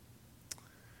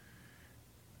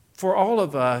 For all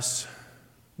of us,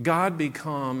 God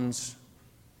becomes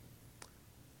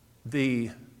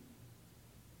the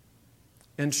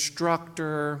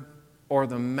instructor or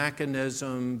the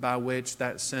mechanism by which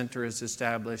that center is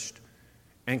established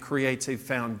and creates a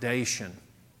foundation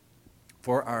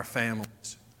for our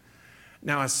families.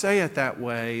 Now, I say it that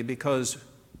way because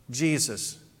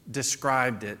Jesus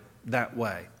described it that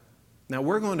way. Now,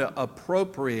 we're going to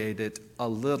appropriate it a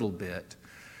little bit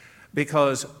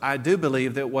because I do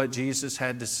believe that what Jesus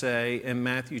had to say in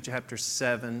Matthew chapter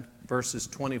 7, verses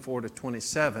 24 to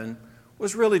 27,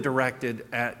 was really directed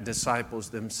at disciples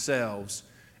themselves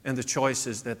and the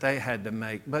choices that they had to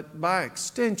make. But by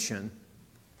extension,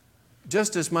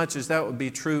 just as much as that would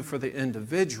be true for the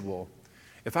individual,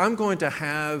 if I'm going to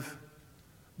have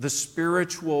the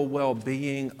spiritual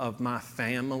well-being of my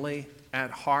family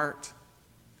at heart,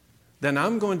 then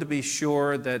I'm going to be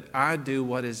sure that I do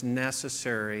what is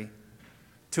necessary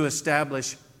to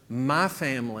establish my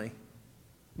family,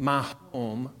 my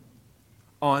home,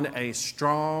 on a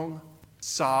strong,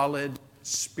 solid,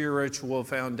 spiritual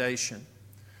foundation.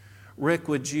 Rick,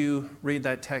 would you read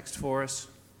that text for us?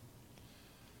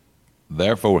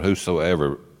 Therefore,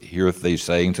 whosoever heareth these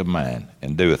sayings of mine,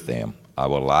 and doeth them, I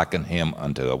will liken him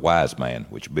unto a wise man,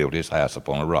 which built his house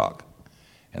upon a rock.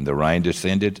 And the rain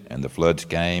descended, and the floods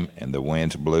came, and the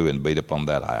winds blew and beat upon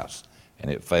that house. And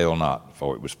it fell not,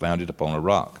 for it was founded upon a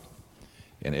rock.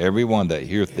 And every one that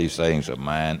heareth these sayings of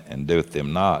mine, and doeth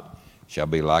them not, shall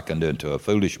be likened unto a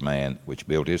foolish man, which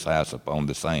built his house upon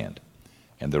the sand.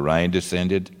 And the rain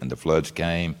descended, and the floods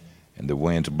came, and the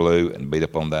winds blew and beat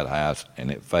upon that house, and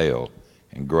it fell,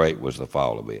 and great was the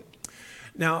fall of it.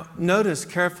 Now, notice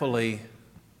carefully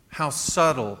how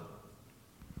subtle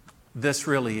this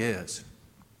really is.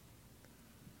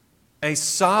 A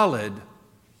solid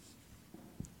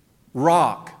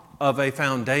rock of a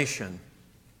foundation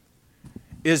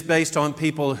is based on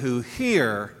people who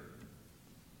hear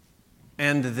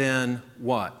and then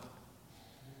what?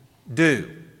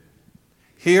 Do.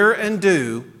 Hear and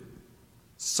do,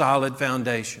 solid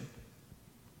foundation.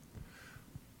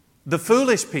 The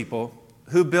foolish people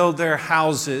who build their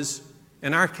houses,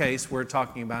 in our case we're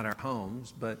talking about our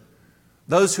homes, but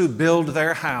those who build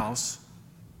their house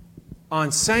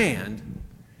on sand,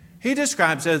 he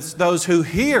describes as those who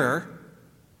hear,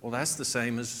 well, that's the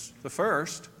same as the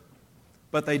first,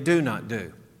 but they do not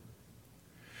do.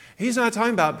 He's not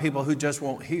talking about people who just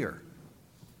won't hear.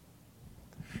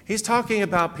 He's talking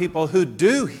about people who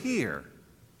do hear,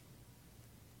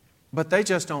 but they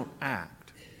just don't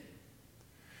act.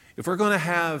 If we're going to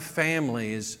have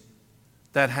families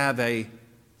that have a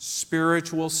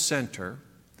spiritual center,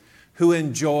 who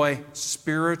enjoy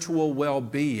spiritual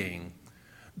well-being,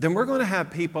 then we're going to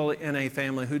have people in a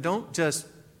family who don't just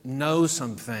know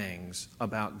some things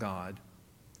about God,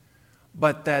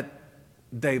 but that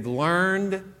they've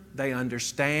learned, they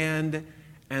understand,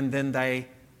 and then they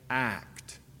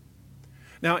act.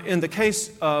 Now, in the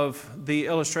case of the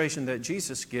illustration that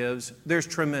Jesus gives, there's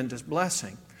tremendous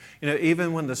blessing. You know,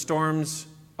 even when the storms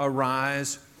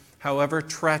arise, however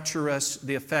treacherous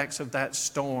the effects of that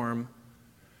storm,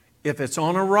 if it's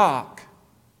on a rock,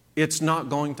 it's not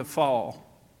going to fall.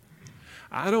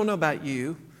 I don't know about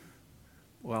you.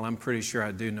 Well, I'm pretty sure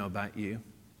I do know about you.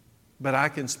 But I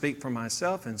can speak for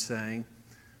myself in saying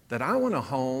that I want a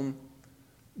home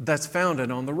that's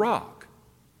founded on the rock.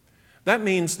 That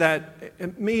means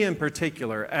that me in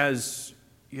particular, as,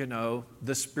 you know,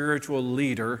 the spiritual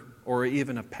leader or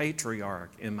even a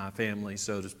patriarch in my family,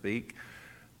 so to speak,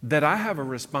 that I have a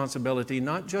responsibility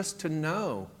not just to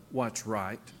know what's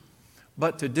right,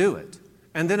 but to do it.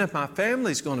 And then if my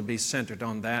family's going to be centered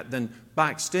on that, then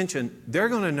by extension, they're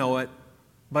going to know it,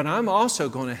 but I'm also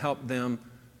going to help them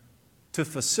to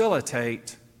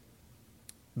facilitate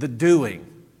the doing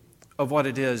of what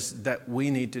it is that we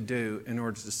need to do in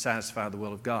order to satisfy the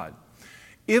will of God.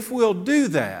 If we'll do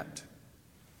that,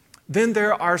 then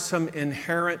there are some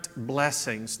inherent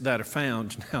blessings that are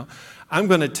found. Now, I'm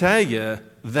going to tell you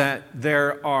that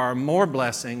there are more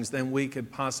blessings than we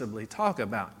could possibly talk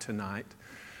about tonight.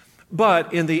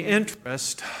 But in the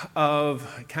interest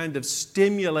of kind of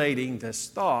stimulating this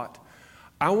thought,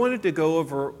 I wanted to go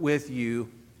over with you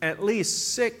at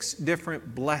least 6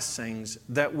 different blessings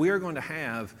that we're going to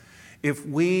have if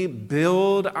we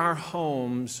build our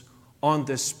homes on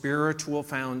this spiritual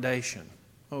foundation.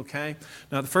 Okay?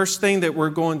 Now, the first thing that we're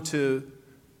going to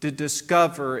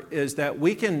discover is that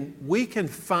we can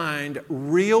find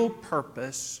real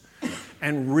purpose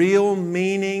and real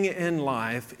meaning in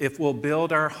life if we'll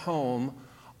build our home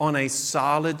on a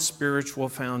solid spiritual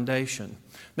foundation.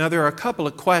 Now, there are a couple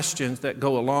of questions that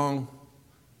go along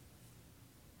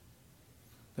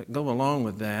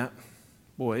with that.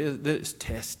 Boy, this is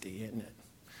testy, isn't it?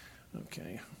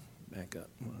 Okay, back up.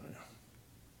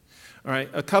 All right,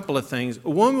 a couple of things.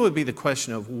 One would be the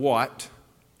question of what?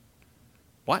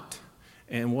 What?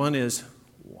 And one is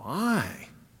why?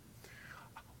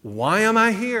 Why am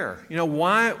I here? You know,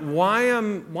 why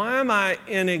am I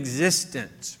in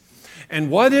existence?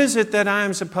 And what is it that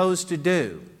I'm supposed to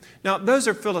do? Now, those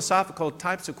are philosophical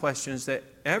types of questions that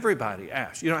everybody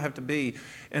asks. You don't have to be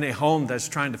in a home that's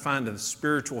trying to find a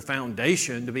spiritual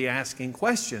foundation to be asking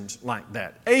questions like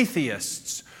that.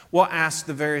 Atheists will ask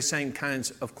the very same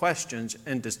kinds of questions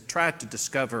and try to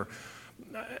discover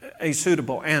a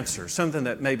suitable answer, something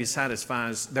that maybe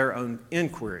satisfies their own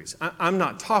inquiries. I'm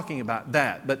not talking about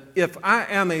that, but if I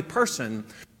am a person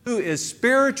who is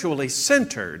spiritually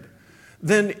centered,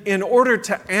 then in order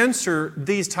to answer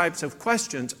these types of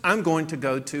questions, I'm going to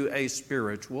go to a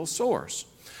spiritual source.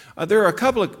 There are a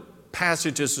couple of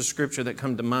passages of Scripture that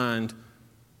come to mind.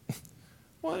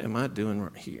 What am I doing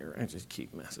right here? I just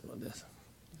keep messing with this.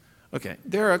 Okay,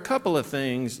 there are a couple of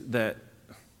things that...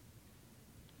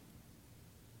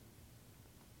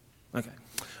 Okay,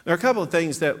 there are a couple of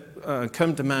things that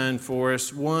come to mind for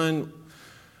us. One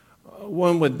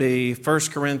would be 1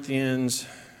 Corinthians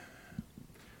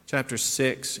chapter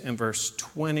 6 and verse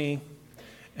 20.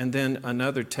 And then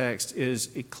another text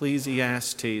is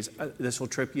Ecclesiastes. This will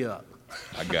trip you up.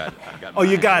 I got Oh,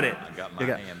 you got it. I got my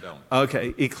hand on it.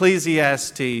 Okay,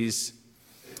 Ecclesiastes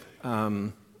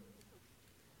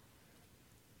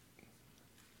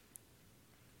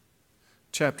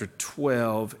chapter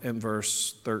 12 and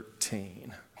verse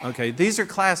 13. Okay, these are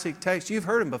classic texts. You've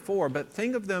heard them before, but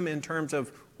think of them in terms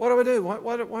of, what do I do?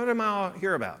 What am I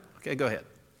here about? Okay, go ahead.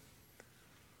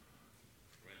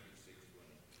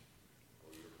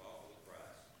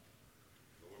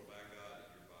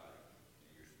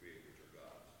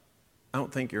 I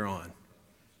don't think you're on.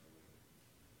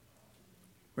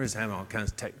 We're just having all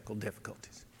kinds of technical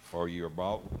difficulties. For you are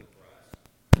bought with a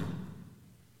price.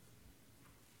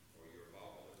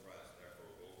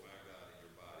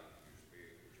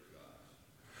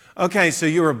 Okay, so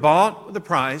you were bought with a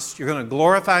price. You're going to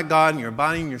glorify God in your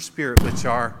body and your spirit, which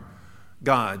are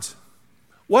God's.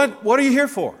 What are you here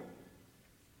for?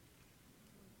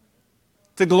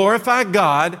 To glorify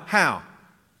God, how?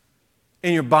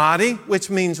 In your body,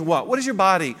 which means what? What is your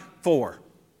body for?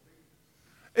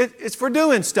 It's for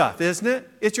doing stuff, isn't it?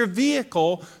 It's your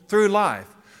vehicle through life.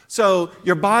 So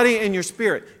your body and your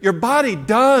spirit. Your body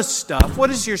does stuff. What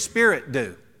does your spirit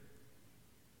do?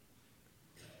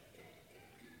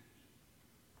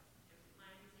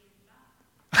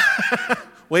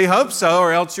 We hope so,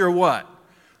 or else you're what?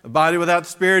 The body without the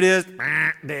spirit is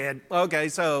dead. Okay,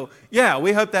 so yeah,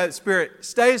 we hope that spirit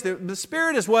stays there. The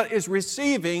spirit is what is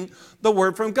receiving the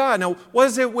word from God. Now, what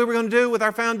is it we were going to do with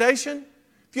our foundation?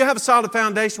 If you have a solid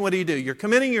foundation, what do? You're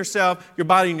committing yourself, your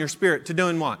body and your spirit to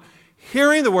doing what?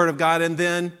 Hearing the word of God and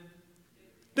then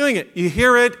doing it. You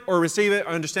hear it or receive it or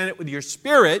understand it with your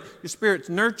spirit. Your spirit's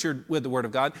nurtured with the word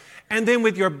of God. And then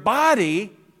with your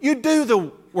body, you do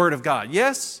the word of God.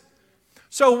 Yes?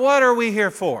 So what are we here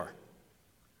for?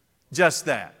 Just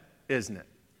that, isn't it?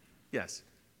 Yes.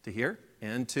 To hear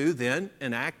and to then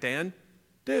enact and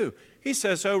do. He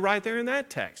says so right there in that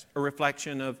text, a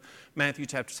reflection of Matthew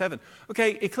chapter 7.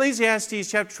 Okay,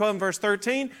 Ecclesiastes chapter 12 verse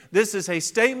 13. This is a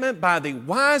statement by the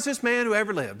wisest man who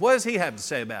ever lived. What does he have to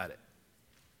say about it?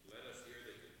 Let us hear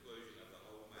the conclusion of the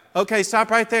whole matter. Okay,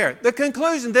 stop right there. The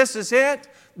conclusion, this is it.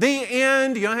 The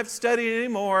end. You don't have to study it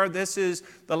anymore. This is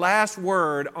the last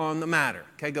word on the matter.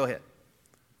 Okay, go ahead.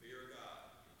 Fear God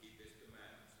and keep His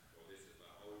commandments, for this is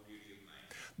the whole duty of man.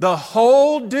 The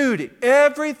whole duty,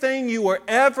 everything you were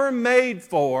ever made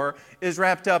for is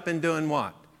wrapped up in doing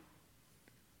what?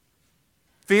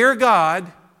 fear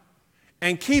God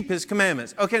and keep His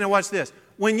commandments. Okay, now watch this.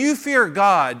 When you fear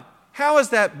God, how is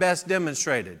that best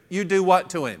demonstrated? You do what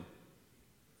to Him?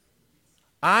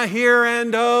 I hear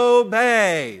and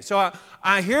obey. So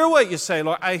I hear what you say,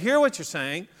 Lord. I hear what you're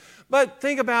saying. But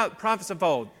think about prophets of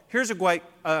old. Here's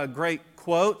a great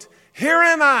quote. Here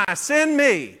am I, send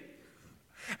me.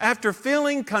 After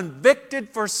feeling convicted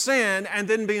for sin and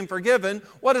then being forgiven,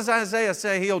 what does Isaiah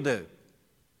say he'll do?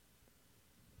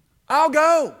 I'll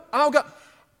go.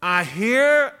 I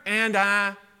hear and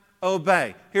I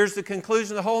obey. Here's the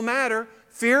conclusion of the whole matter.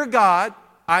 Fear God,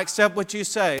 I accept what you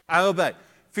say, I obey.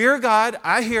 Fear God,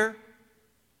 I hear,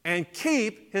 and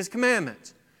keep His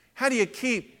commandments. How do you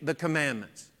keep the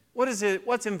commandments?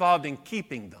 What's involved in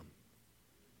keeping them?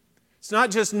 It's not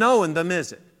just knowing them,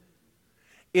 is it?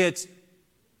 It's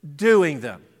doing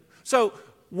them. So,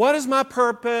 what is my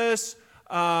purpose?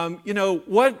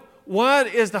 What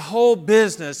is the whole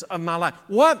business of my life?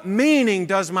 What meaning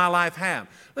does my life have?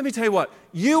 Let me tell you what.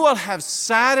 You will have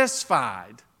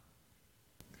satisfied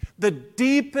the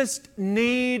deepest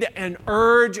need and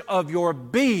urge of your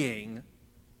being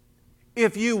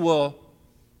if you will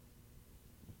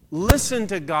listen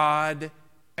to God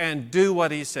and do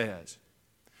what He says.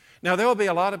 Now, there will be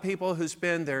a lot of people who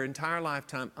spend their entire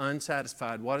lifetime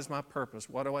unsatisfied. What is my purpose?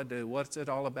 What do I do? What's it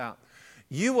all about?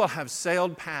 You will have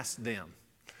sailed past them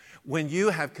when you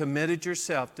have committed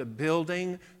yourself to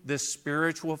building this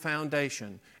spiritual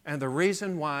foundation. And the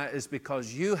reason why is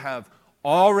because you have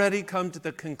already come to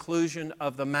the conclusion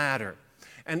of the matter.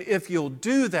 And if you'll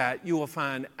do that, you will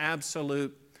find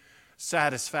absolute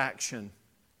satisfaction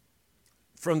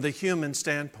from the human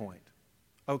standpoint.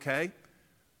 Okay?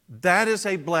 That is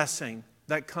a blessing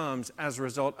that comes as a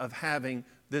result of having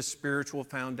this spiritual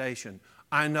foundation.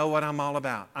 I know what I'm all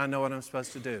about. I know what I'm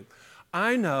supposed to do.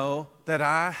 I know that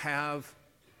I have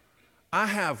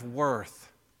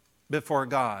worth before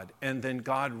God, and then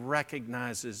God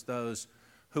recognizes those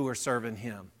who are serving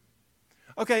Him.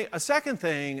 Okay, a second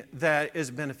thing that is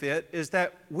a benefit is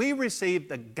that we receive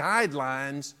the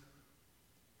guidelines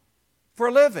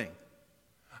for living.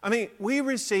 I mean, we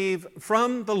receive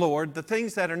from the Lord the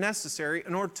things that are necessary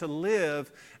in order to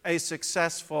live a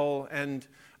successful and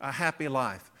a happy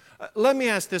life. Let me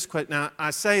ask this question. Now,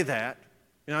 I say that,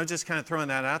 just kind of throwing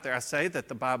that out there. I say that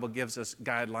the Bible gives us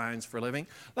guidelines for living.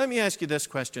 Let me ask you this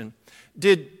question.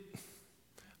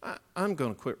 I'm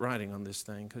going to quit writing on this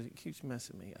thing because it keeps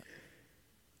messing me up.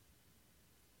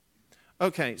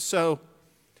 Okay, so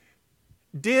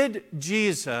did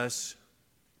Jesus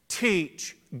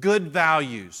teach good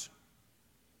values?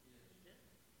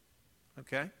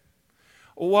 Okay.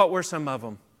 What were some of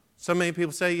them? So many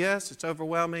people say yes, it's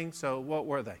overwhelming. So what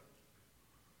were they?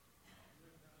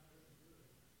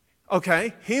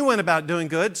 Okay, He went about doing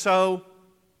good. So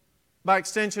by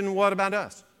extension, what about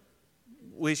us?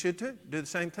 We should too do the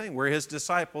same thing. We're His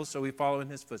disciples, so we follow in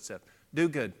His footsteps. Do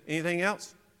good. Anything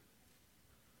else?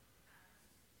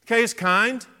 Okay, He's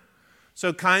kind.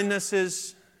 So kindness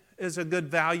is a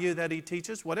good value that He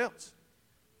teaches. What else?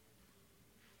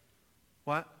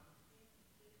 What?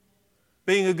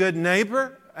 Being a good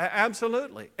neighbor?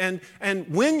 Absolutely. And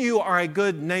when you are a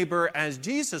good neighbor as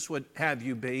Jesus would have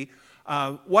you be,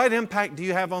 what impact do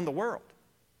you have on the world?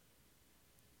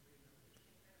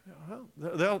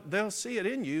 Well, they'll see it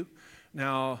in you.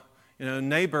 Now,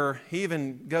 neighbor, he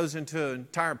even goes into an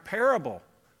entire parable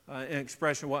in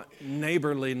expression of what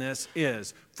neighborliness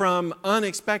is from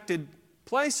unexpected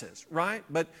places, right?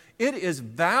 But it is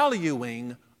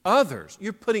valuing others.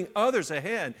 You're putting others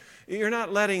ahead. You're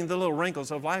not letting the little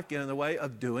wrinkles of life get in the way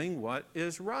of doing what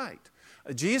is right.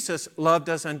 Jesus loved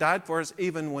us and died for us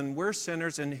even when we're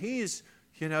sinners, and He's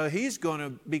going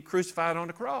to be crucified on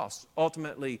the cross,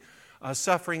 ultimately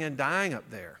suffering and dying up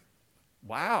there.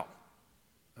 Wow.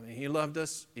 I mean, He loved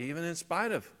us even in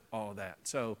spite of all of that.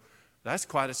 So that's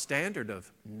quite a standard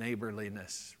of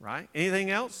neighborliness, right? Anything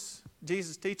else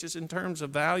Jesus teaches in terms of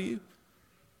value?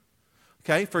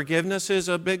 Okay, forgiveness is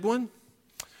a big one.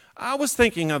 I was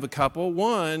thinking of a couple.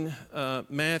 One,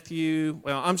 Matthew,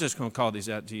 well, I'm just going to call these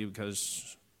out to you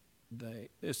because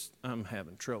I'm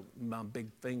having trouble. My big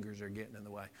fingers are getting in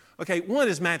the way. Okay, one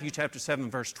is Matthew chapter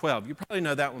 7, verse 12. You probably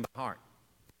know that one by heart.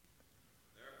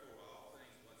 Therefore, all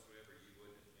things whatsoever ye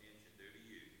would that men should do to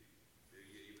you, do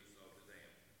ye even so to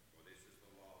them, for this is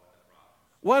the law and the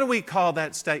prophets. What do we call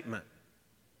that statement?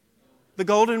 The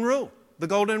golden rule. The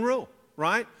golden rule,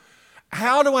 right?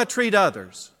 How do I treat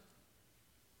others?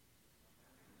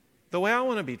 The way I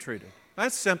want to be treated.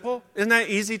 That's simple. Isn't that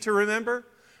easy to remember?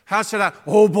 How should I,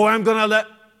 I'm going to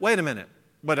wait a minute.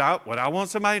 Would I want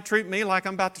somebody to treat me like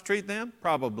I'm about to treat them?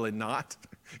 Probably not.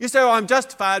 You say, I'm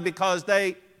justified because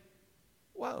they,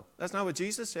 Whoa, that's not what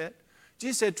Jesus said.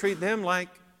 Jesus said, treat them like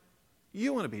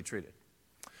you want to be treated.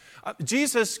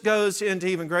 Jesus goes into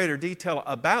even greater detail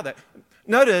about that.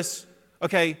 Notice,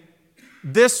 okay,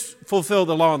 this fulfilled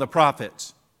the law and the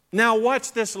prophets. Now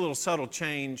watch this little subtle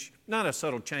change, not a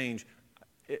subtle change,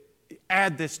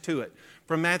 add this to it.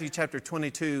 From Matthew chapter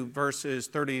 22, verses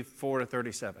 34 to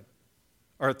 37,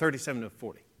 or 37 to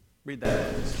 40. Read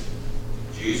that.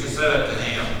 Jesus said unto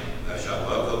him, Thou shalt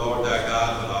love the Lord thy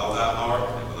God with all thy heart,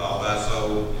 and with all thy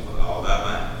soul, and with all thy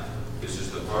mind. This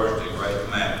is the first and great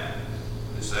commandment.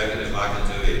 The second is like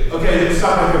unto it. Okay,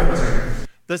 stop right here for a second.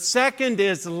 The second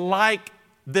is like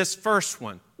this first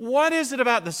one. What is it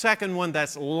about the second one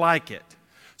that's like it?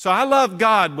 So I love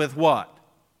God with what?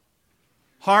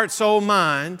 Heart, soul,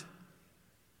 mind.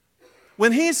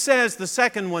 When he says the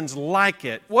second one's like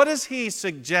it, what is he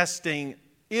suggesting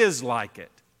is like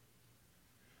it?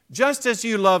 Just as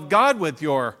you love God with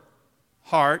your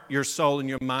heart, your soul, and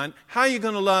your mind, how are you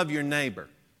going to love your neighbor?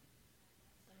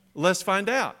 Let's find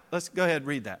out. Let's go ahead and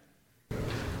read that.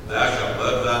 Thou shalt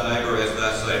love thy neighbor as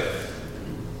thyself.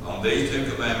 On these two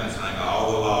commandments hang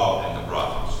all the law and the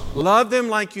prophets. Love them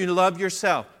like you love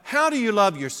yourself. How do you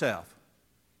love yourself?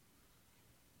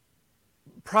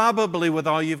 Probably with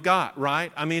all you've got,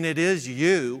 right? I mean, it is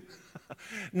you.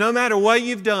 No matter what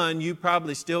you've done, you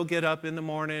probably still get up in the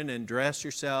morning and dress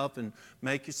yourself and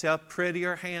make yourself pretty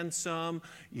or handsome.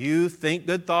 You think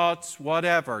good thoughts,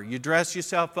 whatever. You dress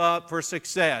yourself up for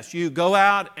success. You go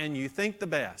out and you think the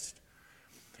best.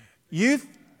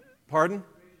 Pardon?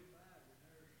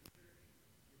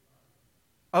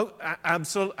 Oh,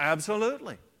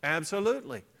 absolutely.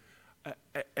 Absolutely.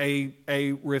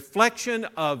 A reflection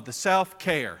of the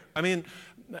self-care. I mean,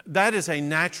 that is a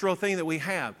natural thing that we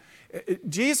have.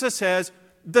 Jesus says,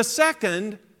 the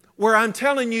second, where I'm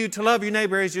telling you to love your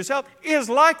neighbor as yourself, is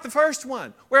like the first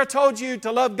one, where I told you to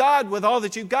love God with all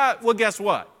that you've got. Well, guess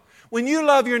what? When you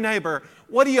love your neighbor,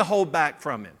 what do you hold back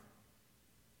from him?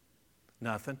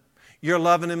 Nothing. You're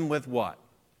loving him with what?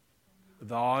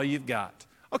 With all you've got.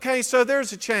 Okay, so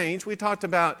there's a change. We talked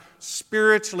about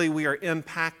spiritually we are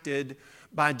impacted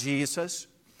by Jesus.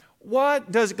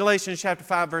 What does Galatians chapter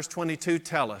 5, verse 22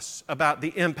 tell us about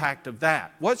the impact of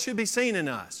that? What should be seen in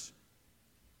us?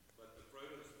 But the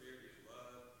fruit of the Spirit is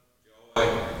love,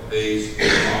 joy, peace,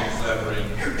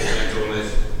 long-suffering,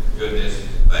 gentleness, goodness,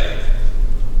 faith.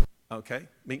 Okay,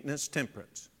 meekness,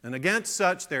 temperance. And against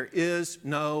such there is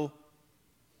no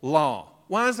law.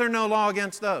 Why is there no law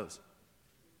against those?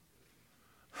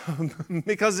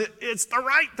 Because it's the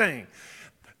right thing.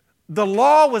 The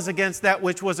law was against that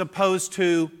which was opposed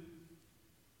to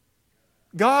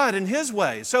God and His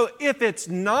ways. So if it's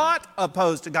not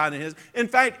opposed to God and His, in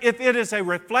fact, if it is a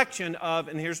reflection of,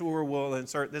 and here's where we'll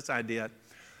insert this idea,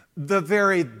 the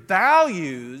very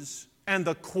values and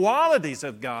the qualities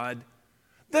of God,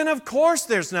 then of course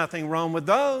there's nothing wrong with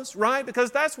those, right?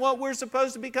 Because that's what we're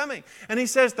supposed to be becoming. And he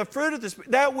says the fruit of the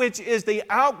Spirit, that which is the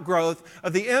outgrowth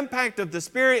of the impact of the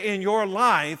Spirit in your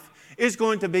life, is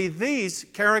going to be these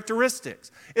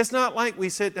characteristics. It's not like we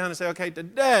sit down and say, okay,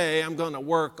 today I'm going to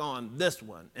work on this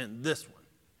one and this one.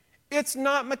 It's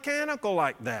not mechanical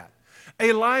like that.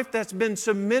 A life that's been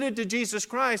submitted to Jesus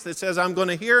Christ that says, I'm going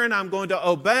to hear and I'm going to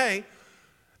obey,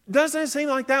 doesn't it seem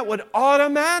like that would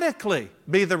automatically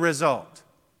be the result?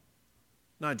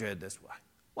 Not dread this way.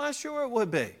 Why, sure it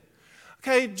would be.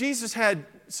 Okay, Jesus had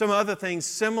some other things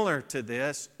similar to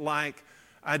this, like,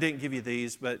 I didn't give you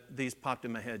these, but these popped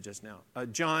in my head just now.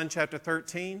 John chapter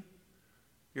 13,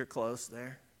 you're close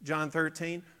there. John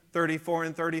 13, 34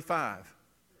 and 35.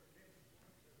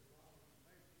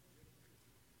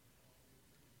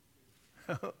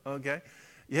 Okay,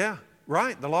 yeah,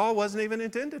 right. The law wasn't even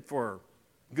intended for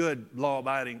good,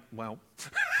 law-abiding, well,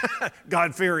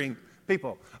 God-fearing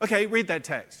people. Okay, read that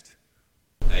text.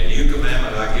 A new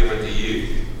commandment I give unto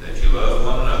you, that you love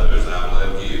one another as I have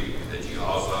loved you, that you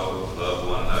also love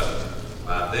one another.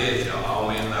 By this shall all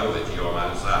men know that you are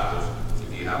my disciples,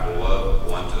 if you have love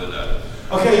one to another.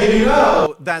 Okay, you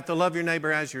know that to love your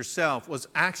neighbor as yourself was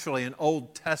actually an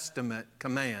Old Testament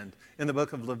command in the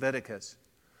book of Leviticus.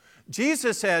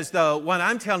 Jesus says, though, what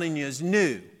I'm telling you is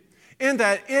new, in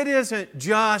that it isn't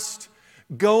just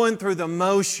going through the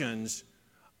motions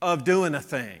of doing a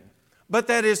thing, but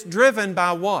that is driven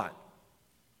by what?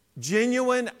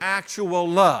 Genuine, actual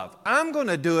love. I'm going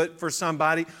to do it for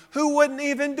somebody who wouldn't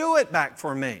even do it back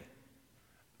for me.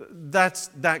 That's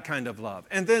that kind of love.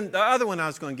 And then the other one I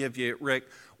was going to give you, Rick,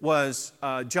 was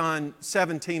John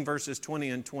 17, verses 20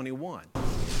 and 21.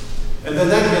 And then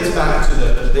that gets back to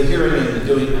the hearing and the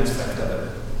doing aspect of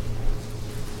it.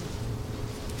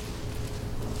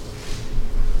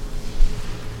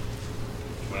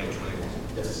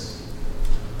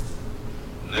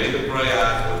 Neither pray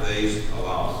I for these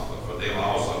alone, but for them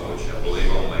also which shall believe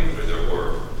on me through their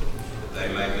word, that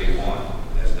they may be one,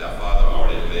 as thou, Father,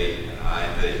 art in me, and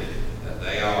I in thee, that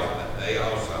they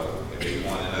also may be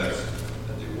one in us,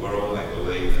 that the world may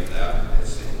believe that thou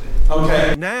hast sent me.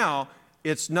 Okay. Now,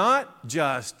 it's not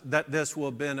just that this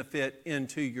will benefit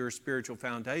into your spiritual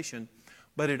foundation,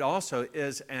 but it also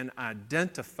is an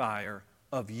identifier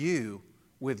of you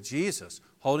with Jesus,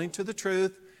 holding to the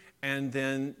truth, and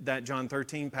then that John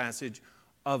 13 passage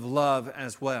of love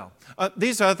as well.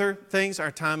 These other things,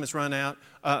 our time has run out.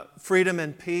 Freedom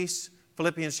and peace.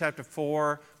 Philippians chapter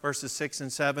 4, verses 6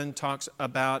 and 7 talks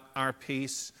about our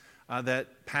peace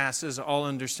that passes all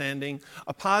understanding.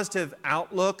 A positive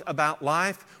outlook about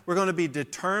life. We're going to be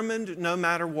determined no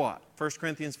matter what. 1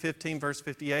 Corinthians 15, verse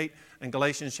 58, and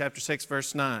Galatians chapter 6,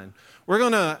 verse 9. We're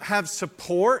going to have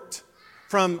support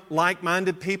from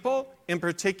like-minded people, in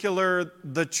particular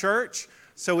the church,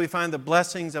 so we find the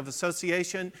blessings of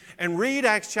association. And read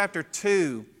Acts chapter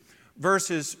 2,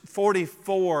 verses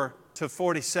 44 to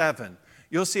 47.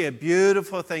 You'll see a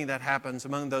beautiful thing that happens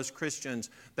among those Christians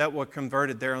that were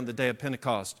converted there on the day of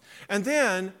Pentecost. And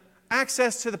then,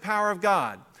 access to the power of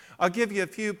God. I'll give you a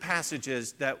few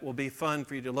passages that will be fun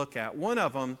for you to look at. One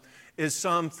of them is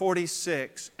Psalm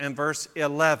 46 and verse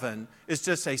 11. It's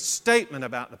just a statement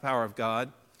about the power of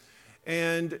God.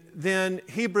 And then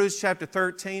Hebrews chapter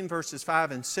 13, verses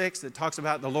 5 and 6, that talks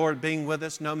about the Lord being with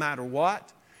us no matter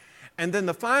what. And then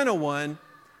the final one,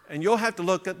 and you'll have to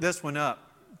look at this one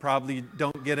up. Probably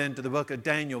don't get into the book of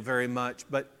Daniel very much,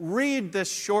 but read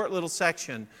this short little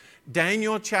section,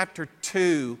 Daniel chapter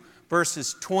 2,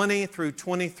 verses 20 through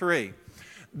 23.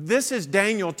 This is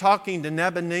Daniel talking to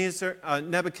Nebuchadnezzar,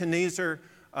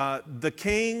 the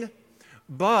king,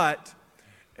 but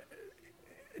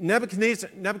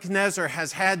Nebuchadnezzar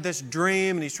has had this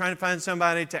dream, and he's trying to find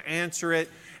somebody to answer it.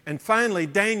 And finally,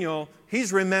 Daniel,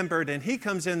 he's remembered, and he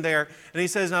comes in there, and he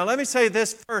says, now let me say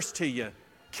this first to you,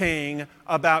 King,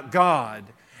 about God.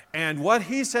 And what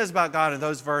he says about God in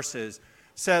those verses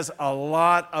says a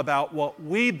lot about what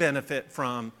we benefit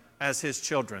from as his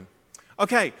children.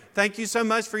 Okay, thank you so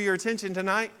much for your attention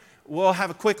tonight. We'll have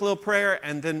a quick little prayer,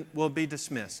 and then we'll be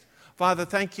dismissed. Father,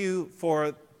 thank you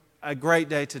for a great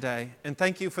day today, and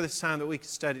thank you for this time that we can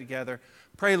study together.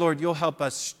 Pray, Lord, you'll help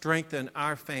us strengthen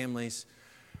our families.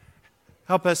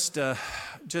 Help us to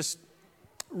just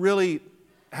really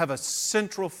have a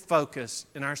central focus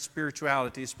in our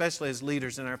spirituality, especially as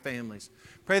leaders in our families.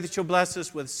 Pray that you'll bless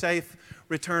us with safe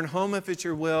return home if it's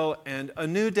your will, and a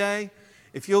new day.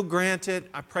 If you'll grant it,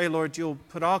 I pray, Lord, you'll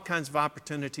put all kinds of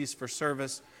opportunities for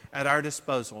service at our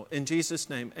disposal. In Jesus'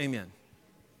 name, amen.